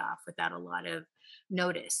being laid off without a lot of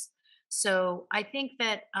notice. So I think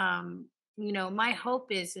that, my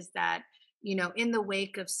hope is that, in the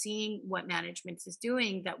wake of seeing what management is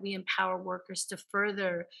doing, that we empower workers to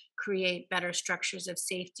further create better structures of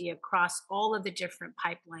safety across all of the different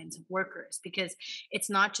pipelines of workers, because it's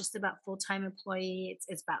not just about full-time employee,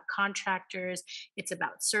 it's about contractors, it's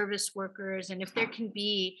about service workers. And if there can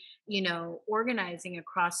be, organizing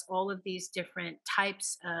across all of these different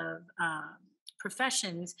types of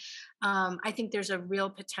professions, I think there's a real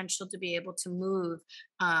potential to be able to move,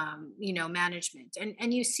 management.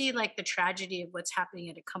 And you see like the tragedy of what's happening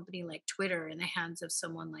at a company like Twitter in the hands of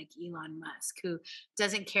someone like Elon Musk, who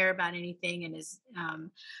doesn't care about anything and is.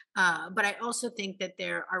 But I also think that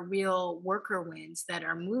there are real worker wins that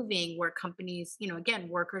are moving, where companies, again,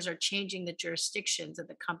 workers are changing the jurisdictions of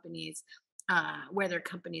the companies, where their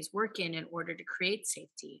companies work in order to create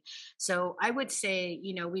safety. So I would say,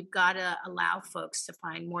 we've got to allow folks to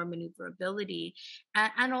find more maneuverability,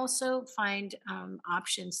 and also find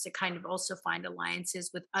options to kind of also find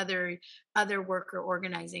alliances with other worker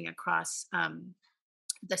organizing across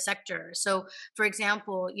the sector. So, for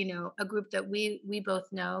example, a group that we both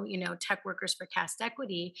know, Tech Workers for Caste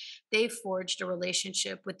Equity, they forged a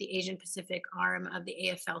relationship with the Asian Pacific arm of the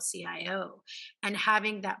AFL-CIO, and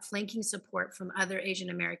having that flanking support from other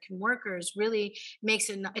Asian American workers really makes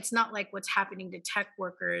it. It's not like what's happening to tech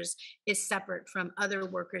workers is separate from other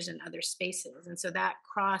workers in other spaces, and so that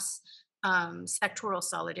cross sectoral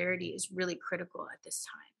solidarity is really critical at this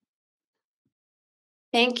time.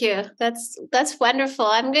 Thank you. That's wonderful.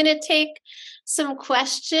 I'm going to take some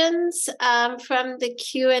questions from the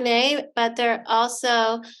Q&A, but there are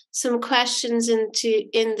also some questions in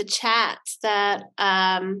the chat that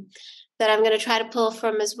I'm going to try to pull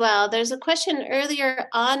from as well. There's a question earlier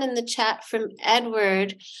on in the chat from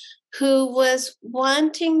Edward, who was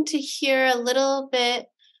wanting to hear a little bit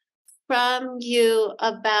from you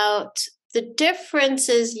about the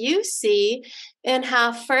differences you see in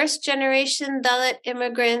how first-generation Dalit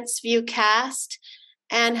immigrants view caste,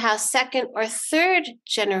 and how second or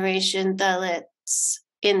third-generation Dalits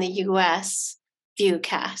in the U.S. view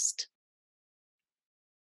caste.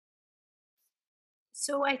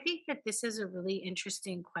 So I think that this is a really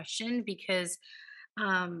interesting question, because,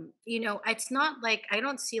 it's not like I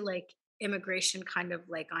don't see like immigration kind of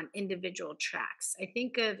like on individual tracks. I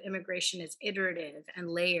think of immigration as iterative and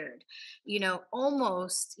layered,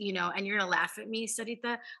 almost, and you're gonna laugh at me,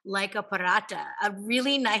 Sarita, like a paratha, a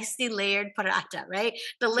really nicely layered paratha, right?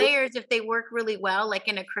 The layers, if they work really well, like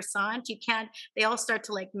in a croissant, they all start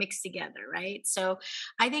to like mix together, right? So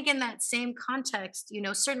I think in that same context,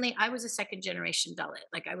 certainly I was a second generation Dalit.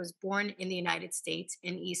 Like I was born in the United States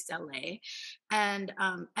in East LA, and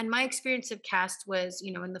my experience of caste was,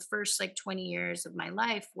 in the first like 20 years of my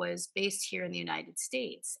life was based here in the United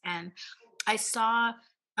States, and I saw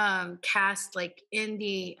caste like in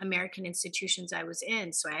the American institutions I was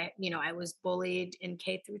in. So I was bullied in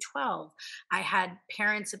K through 12. I had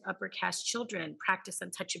parents of upper caste children practice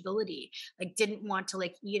untouchability, like didn't want to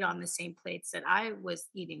like eat on the same plates that I was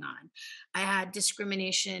eating on. I had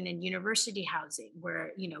discrimination in university housing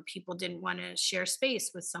where, people didn't want to share space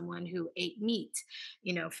with someone who ate meat,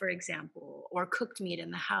 for example, or cooked meat in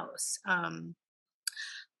the house.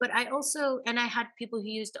 But I had people who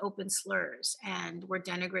used open slurs and were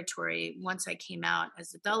denigratory once I came out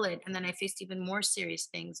as a Dalit. And then I faced even more serious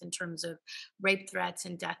things in terms of rape threats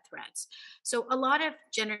and death threats. So a lot of,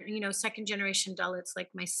 second generation Dalits like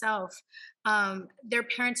myself, their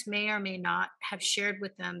parents may or may not have shared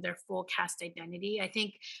with them their full caste identity. I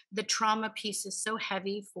think the trauma piece is so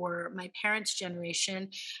heavy for my parents' generation,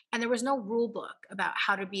 and there was no rule book about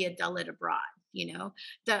how to be a Dalit abroad.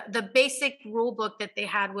 The basic rule book that they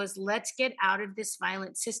had was, let's get out of this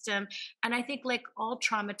violent system. And I think like all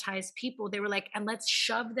traumatized people, they were like, and let's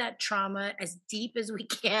shove that trauma as deep as we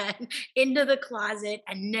can into the closet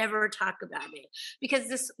and never talk about it. Because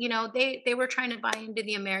this, they were trying to buy into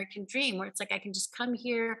the American dream where it's like, I can just come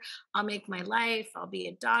here, I'll make my life, I'll be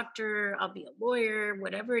a doctor, I'll be a lawyer,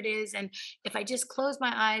 whatever it is. And if I just close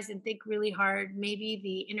my eyes and think really hard, maybe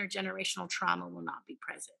the intergenerational trauma will not be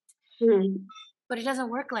present. Mhm. But it doesn't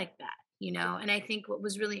work like that. And I think what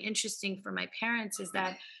was really interesting for my parents is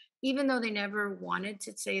that even though they never wanted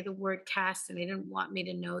to say the word caste and they didn't want me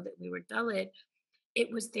to know that we were Dalit,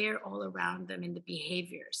 it was there all around them in the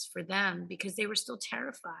behaviors for them because they were still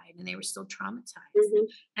terrified and they were still traumatized. Mhm.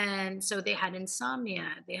 And so they had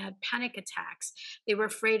insomnia, they had panic attacks, they were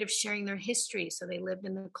afraid of sharing their history, so they lived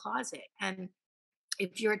in the closet. And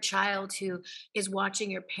if you're a child who is watching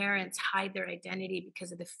your parents hide their identity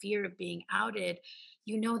because of the fear of being outed,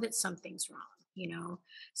 you know that something's wrong.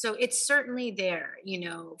 So it's certainly there,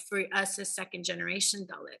 for us as second generation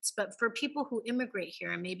Dalits. But for people who immigrate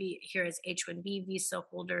here and maybe here as H-1B visa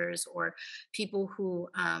holders or people who,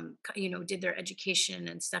 did their education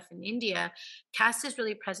and stuff in India, caste is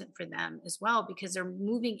really present for them as well because they're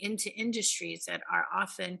moving into industries that are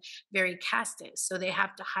often very casteist. So they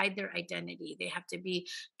have to hide their identity. They have to be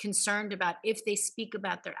concerned about if they speak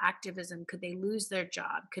about their activism, could they lose their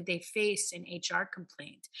job? Could they face an HR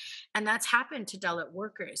complaint? And that's happened to Dalit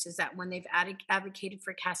workers, is that when they've advocated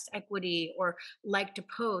for caste equity or liked a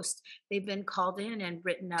post, they've been called in and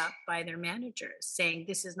written up by their managers saying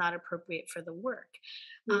this is not appropriate for the work.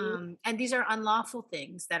 And these are unlawful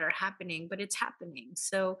things that are happening, but it's happening.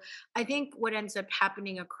 So I think what ends up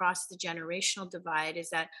happening across the generational divide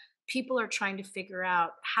is that people are trying to figure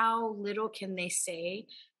out how little can they say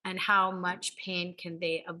and how much pain can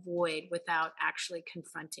they avoid without actually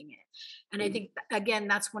confronting it. And I think, again,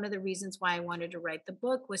 that's one of the reasons why I wanted to write the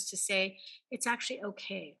book, was to say it's actually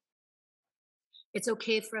okay. It's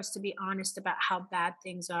okay for us to be honest about how bad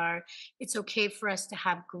things are. It's okay for us to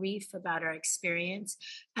have grief about our experience.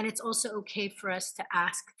 And it's also okay for us to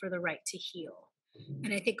ask for the right to heal.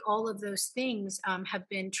 And I think all of those things have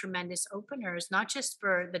been tremendous openers, not just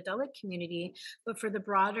for the Dalit community, but for the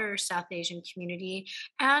broader South Asian community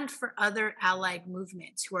and for other allied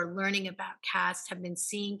movements who are learning about caste, have been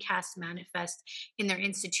seeing caste manifest in their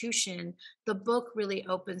institution. The book really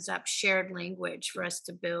opens up shared language for us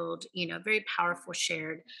to build, very powerful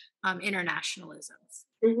shared internationalisms.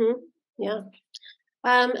 Yeah.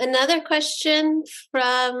 Another question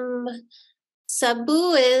from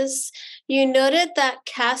Sabu is, you noted that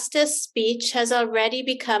casteist speech has already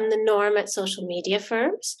become the norm at social media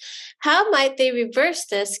firms. How might they reverse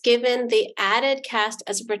this given the added caste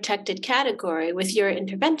as a protected category with your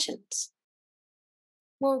interventions?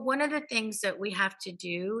 Well, one of the things that we have to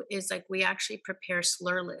do is like we actually prepare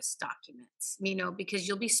slurless documents, because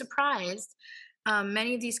you'll be surprised.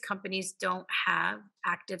 Many of these companies don't have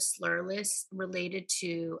active slur lists related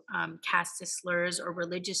to caste slurs or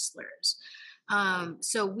religious slurs.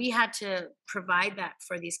 So we had to provide that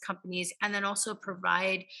for these companies, and then also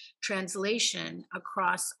provide translation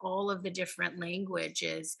across all of the different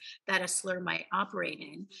languages that a slur might operate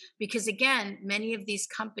in. Because again, many of these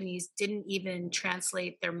companies didn't even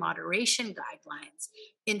translate their moderation guidelines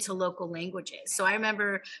into local languages. So I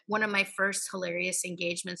remember one of my first hilarious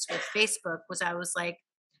engagements with Facebook was, I was like,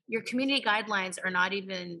 your community guidelines are not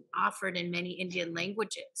even offered in many Indian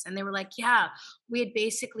languages. And they were like, yeah, we had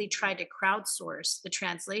basically tried to crowdsource the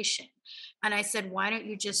translation. And I said, why don't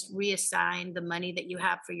you just reassign the money that you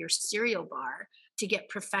have for your cereal bar to get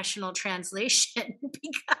professional translation?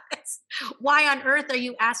 Because why on earth are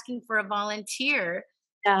you asking for a volunteer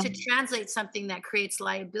Yeah. to translate something that creates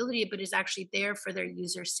liability but is actually there for their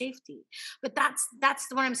user safety? But that's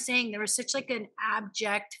what I'm saying. There was such like an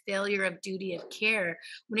abject failure of duty of care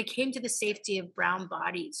when it came to the safety of brown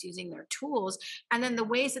bodies using their tools, and then the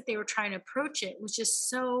ways that they were trying to approach it was just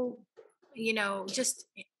so, just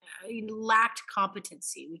lacked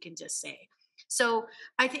competency, we can just say. So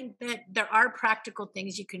I think that there are practical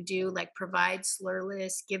things you can do, like provide slur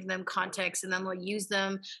lists, give them context, and then they'll use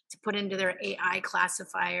them to put into their AI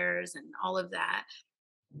classifiers and all of that.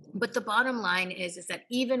 But the bottom line is that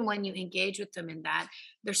even when you engage with them in that,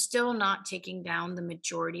 they're still not taking down the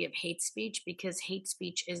majority of hate speech, because hate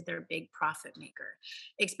speech is their big profit maker,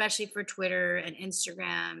 especially for Twitter and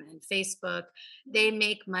Instagram and Facebook. They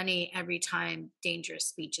make money every time dangerous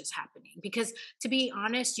speech is happening, because to be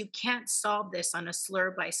honest, you can't solve this on a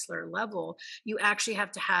slur by slur level. You actually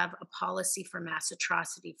have to have a policy for mass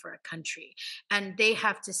atrocity for a country, and they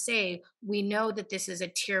have to say, we know that this is a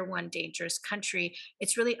tier 1 dangerous country.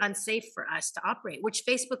 It's really unsafe for us to operate, which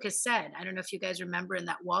Facebook has said. I don't know if you guys remember in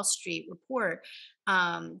that Wall Street report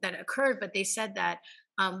that occurred, but they said that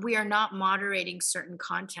we are not moderating certain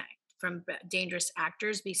content from dangerous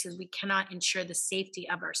actors because we cannot ensure the safety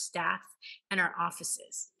of our staff and our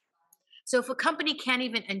offices. So if a company can't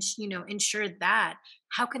even ensure that,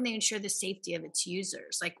 how can they ensure the safety of its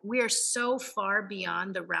users? Like, we are so far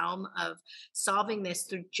beyond the realm of solving this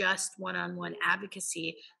through just one-on-one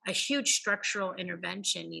advocacy. A huge structural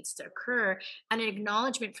intervention needs to occur, and an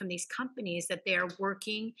acknowledgement from these companies that they are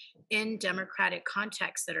working in democratic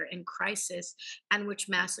contexts that are in crisis and which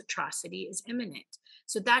mass atrocity is imminent.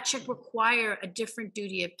 So that should require a different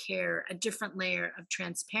duty of care, a different layer of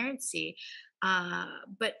transparency.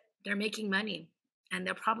 But they're making money, and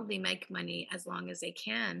they'll probably make money as long as they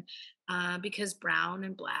can, because brown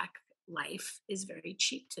and black life is very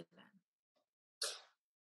cheap to them.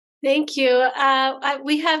 Thank you.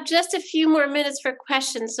 We have just a few more minutes for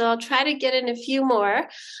questions, so I'll try to get in a few more.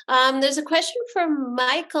 There's a question from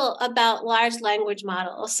Michael about large language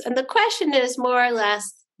models. And the question is more or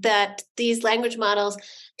less that these language models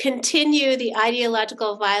continue the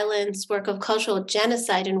ideological violence work of cultural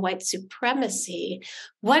genocide and white supremacy.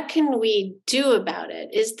 What can we do about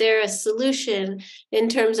it? Is there a solution in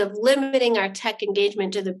terms of limiting our tech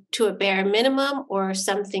engagement to a bare minimum, or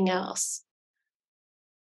something else?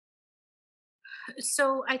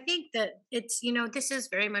 So I think that this is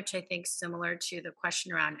very much, I think, similar to the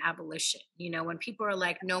question around abolition. When people are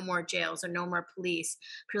like, no more jails or no more police,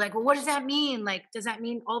 you're like, well, what does that mean? Like, does that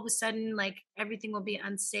mean all of a sudden, like, everything will be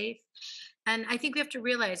unsafe? And I think we have to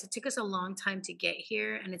realize it took us a long time to get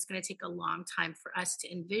here, and it's going to take a long time for us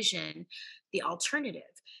to envision the alternative.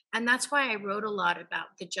 And that's why I wrote a lot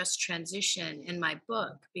about the just transition in my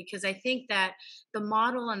book, because I think that the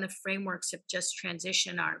model and the frameworks of just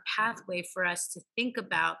transition are a pathway for us to think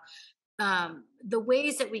about the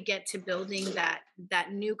ways that we get to building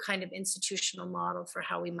that new kind of institutional model for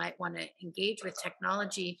how we might want to engage with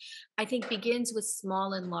technology. I think begins with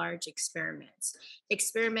small and large experiments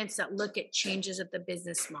that look at changes of the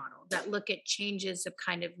business model, that look at changes of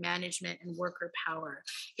kind of management and worker power,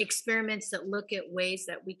 experiments that look at ways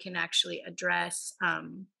that we can actually address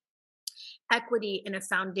equity in a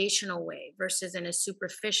foundational way versus in a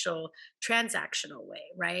superficial transactional way,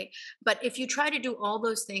 right? But if you try to do all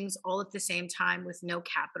those things all at the same time with no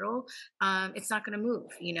capital, it's not going to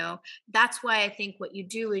move. That's why I think what you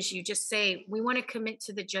do is you just say, we want to commit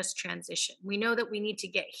to the just transition. We know that we need to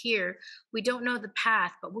get here. We don't know the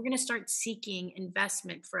path, but we're going to start seeking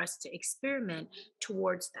investment for us to experiment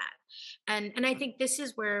towards that. And I think this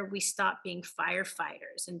is where we stop being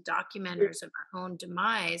firefighters and documenters of our own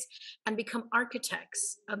demise and become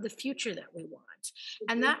architects of the future that we want.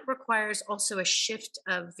 And that requires also a shift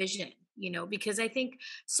of vision, because I think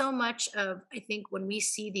when we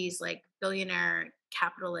see these like billionaire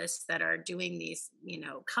capitalists that are doing these,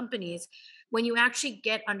 companies, when you actually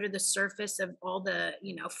get under the surface of all the,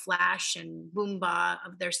 flash and boomba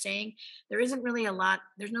of their saying, there isn't really a lot,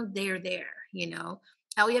 there's no there,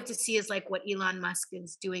 All you have to see is like what Elon Musk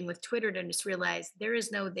is doing with Twitter to just realize there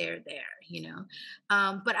is no there.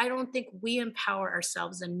 But I don't think we empower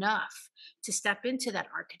ourselves enough to step into that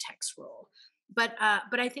architect's role. But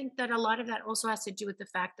I think that a lot of that also has to do with the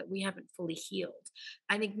fact that we haven't fully healed.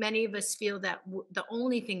 I think many of us feel that the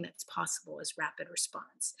only thing that's possible is rapid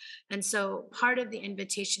response. And so part of the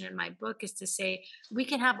invitation in my book is to say we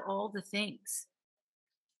can have all the things.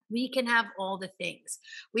 We can have all the things.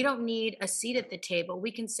 We don't need a seat at the table.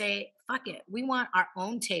 We can say, fuck it. We want our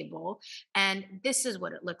own table. And this is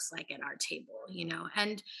what it looks like at our table.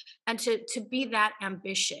 And to be that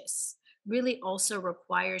ambitious really also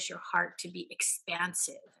requires your heart to be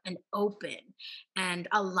expansive and open and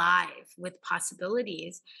alive with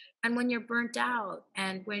possibilities. And when you're burnt out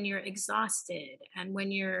and when you're exhausted and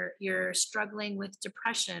when you're struggling with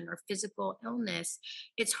depression or physical illness,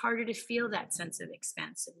 it's harder to feel that sense of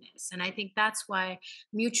expansiveness. And I think that's why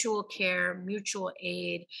mutual care, mutual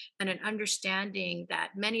aid, and an understanding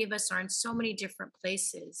that many of us are in so many different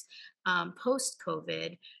places post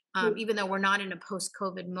COVID. Even though we're not in a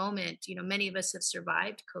post-COVID moment, many of us have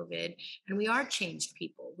survived COVID, and we are changed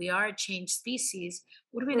people. We are a changed species.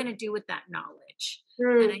 What are we going to do with that knowledge?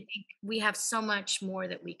 And I think we have so much more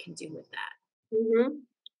that we can do with that. Mm-hmm.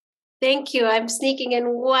 Thank you. I'm sneaking in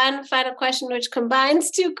one final question, which combines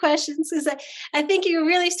two questions, because I think you're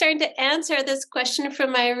really starting to answer this question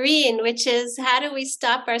from Irene, which is, how do we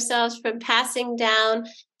stop ourselves from passing down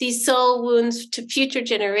these soul wounds to future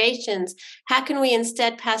generations? How can we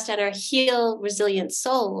instead pass down our healed, resilient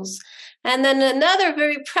souls? And then another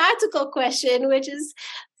very practical question, which is,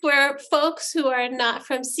 for folks who are not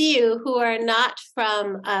from CU, who are not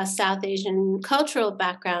from a South Asian cultural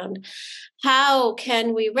background, how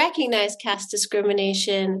can we recognize caste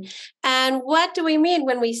discrimination? And what do we mean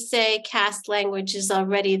when we say caste language is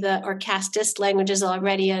already or casteist language is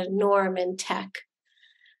already a norm in tech?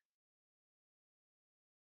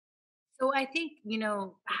 So I think,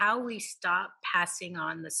 how we stop passing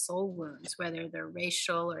on the soul wounds, whether they're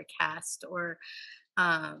racial or caste or,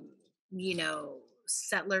 um,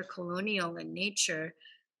 settler colonial in nature,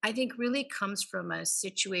 I think really comes from us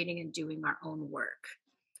situating and doing our own work.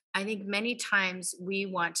 I think many times we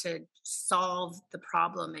want to solve the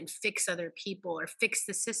problem and fix other people or fix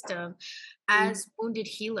the system as wounded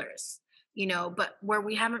healers, but where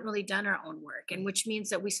we haven't really done our own work, and which means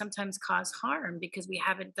that we sometimes cause harm because we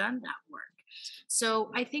haven't done that work.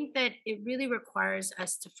 So I think that it really requires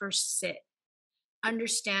us to first sit,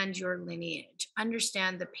 understand your lineage,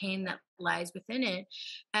 understand the pain that lies within it.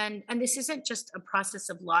 And this isn't just a process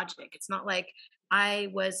of logic. It's not like I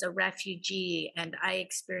was a refugee and I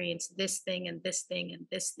experienced this thing and this thing and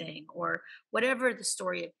this thing, or whatever the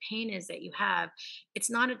story of pain is that you have.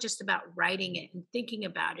 It's not just about writing it and thinking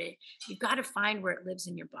about it. You've got to find where it lives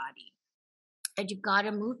in your body, and you've got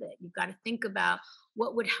to move it. You've got to think about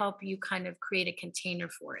what would help you kind of create a container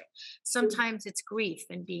for it. Sometimes it's grief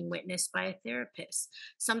and being witnessed by a therapist.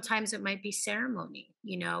 Sometimes it might be ceremony,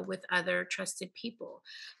 with other trusted people.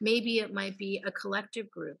 Maybe it might be a collective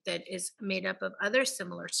group that is made up of other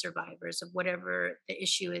similar survivors of whatever the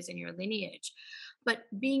issue is in your lineage. But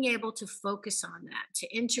being able to focus on that, to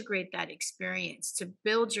integrate that experience, to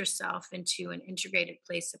build yourself into an integrated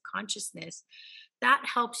place of consciousness, that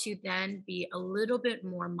helps you then be a little bit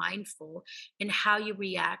more mindful in how you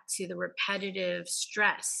react to the repetitive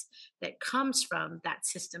stress that comes from that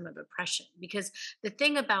system of oppression. Because the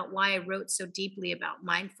thing about why I wrote so deeply about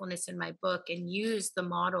mindfulness in my book and used the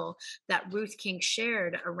model that Ruth King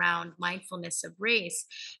shared around mindfulness of race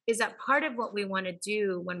is that part of what we want to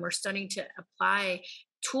do when we're starting to apply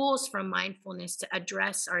tools from mindfulness to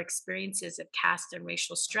address our experiences of caste and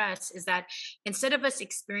racial stress is that instead of us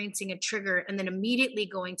experiencing a trigger and then immediately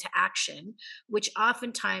going to action, which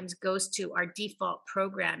oftentimes goes to our default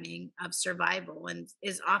programming of survival and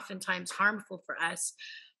is oftentimes harmful for us,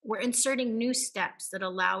 we're inserting new steps that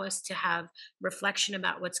allow us to have reflection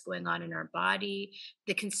about what's going on in our body,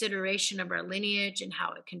 the consideration of our lineage and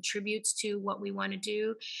how it contributes to what we want to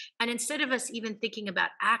do. And instead of us even thinking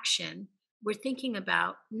about action, we're thinking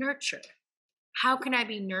about nurture. How can I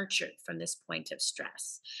be nurtured from this point of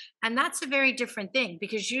stress? And that's a very different thing,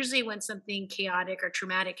 because usually when something chaotic or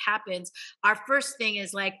traumatic happens, our first thing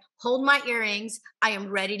is like, hold my earrings, I am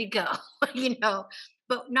ready to go,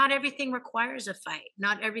 But not everything requires a fight.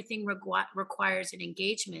 Not everything requires an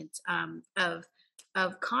engagement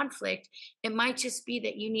of conflict. It might just be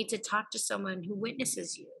that you need to talk to someone who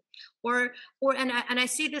witnesses you, or and I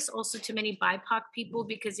say this also to many BIPOC people,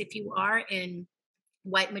 because if you are in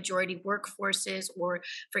white majority workforces, or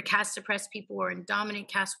for caste oppressed people or in dominant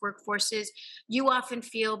caste workforces, you often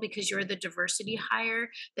feel, because you're the diversity hire,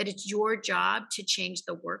 that it's your job to change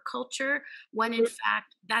the work culture, when in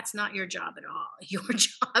fact that's not your job at all. Your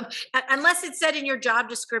job, unless it's said in your job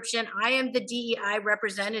description, I am the DEI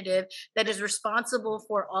representative that is responsible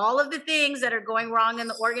for all of the things that are going wrong in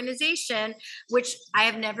the organization, which I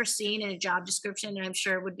have never seen in a job description, and I'm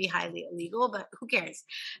sure would be highly illegal, but who cares?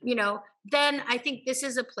 Then I think this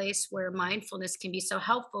is a place where mindfulness can be so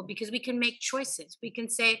helpful, because we can make choices. We can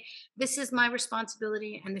say, this is my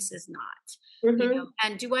responsibility and this is not.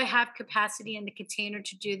 And do I have capacity in the container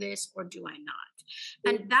to do this, or do I not?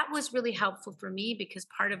 And that was really helpful for me, because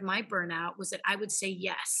part of my burnout was that I would say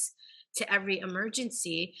yes to every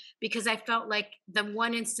emergency, because I felt like the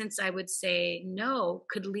one instance I would say no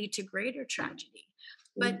could lead to greater tragedy.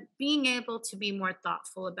 But being able to be more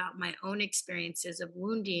thoughtful about my own experiences of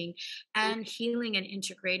wounding and healing and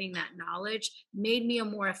integrating that knowledge made me a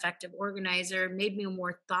more effective organizer, made me a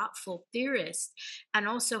more thoughtful theorist, and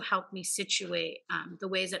also helped me situate the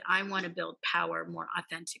ways that I want to build power more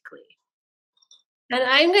authentically. And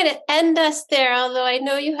I'm going to end us there, although I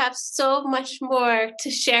know you have so much more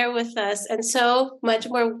to share with us and so much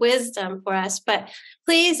more wisdom for us. But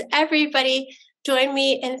please, everybody, join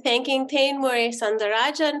me in thanking Thenmozhi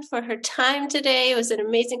Soundararajan for her time today. It was an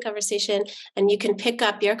amazing conversation, and you can pick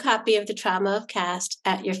up your copy of The Trauma of Caste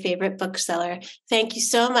at your favorite bookseller. Thank you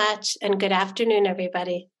so much, and good afternoon,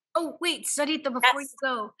 everybody. Oh, wait, Sareeta, before you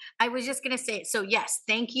go, I was just going to say, so yes,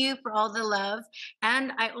 thank you for all the love.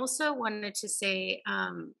 And I also wanted to say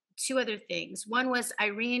two other things. One was,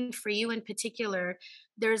 Irene, for you in particular,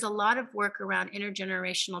 there's a lot of work around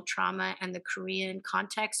intergenerational trauma and the Korean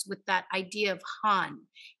context with that idea of Han,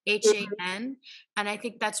 HAN. And I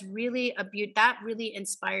think that's really that really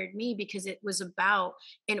inspired me, because it was about,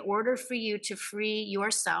 in order for you to free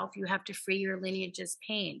yourself, you have to free your lineage's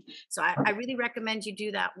pain. So I really recommend you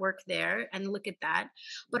do that work there and look at that.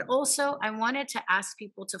 But also, I wanted to ask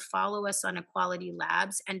people to follow us on Equality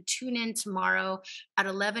Labs and tune in tomorrow at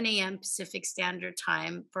 11 a.m. Pacific Standard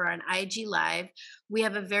Time for an IG Live. We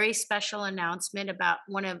have a very special announcement about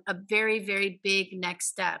a very, very big next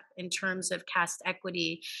step in terms of caste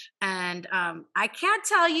equity. And I can't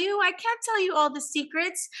tell you all the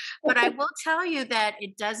secrets, but I will tell you that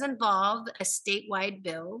it does involve a statewide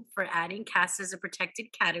bill for adding caste as a protected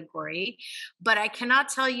category. But I cannot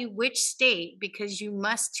tell you which state, because you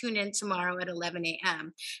must tune in tomorrow at 11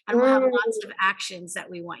 a.m. And we'll have lots of actions that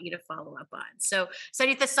we want you to follow up on. So,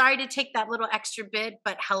 Sareeta, sorry to take that little extra bit,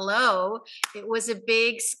 but hello, it was a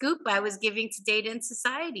big scoop I was giving to Data and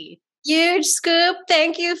Society. Huge scoop.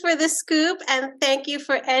 Thank you for the scoop, and thank you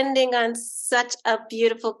for ending on such a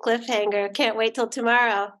beautiful cliffhanger. Can't wait till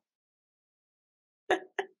tomorrow. Bye,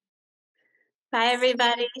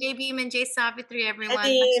 everybody. Jai Bhim and Jai Savitri, everyone.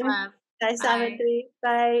 Jai Much love. Jai Savitri.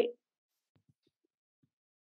 Bye.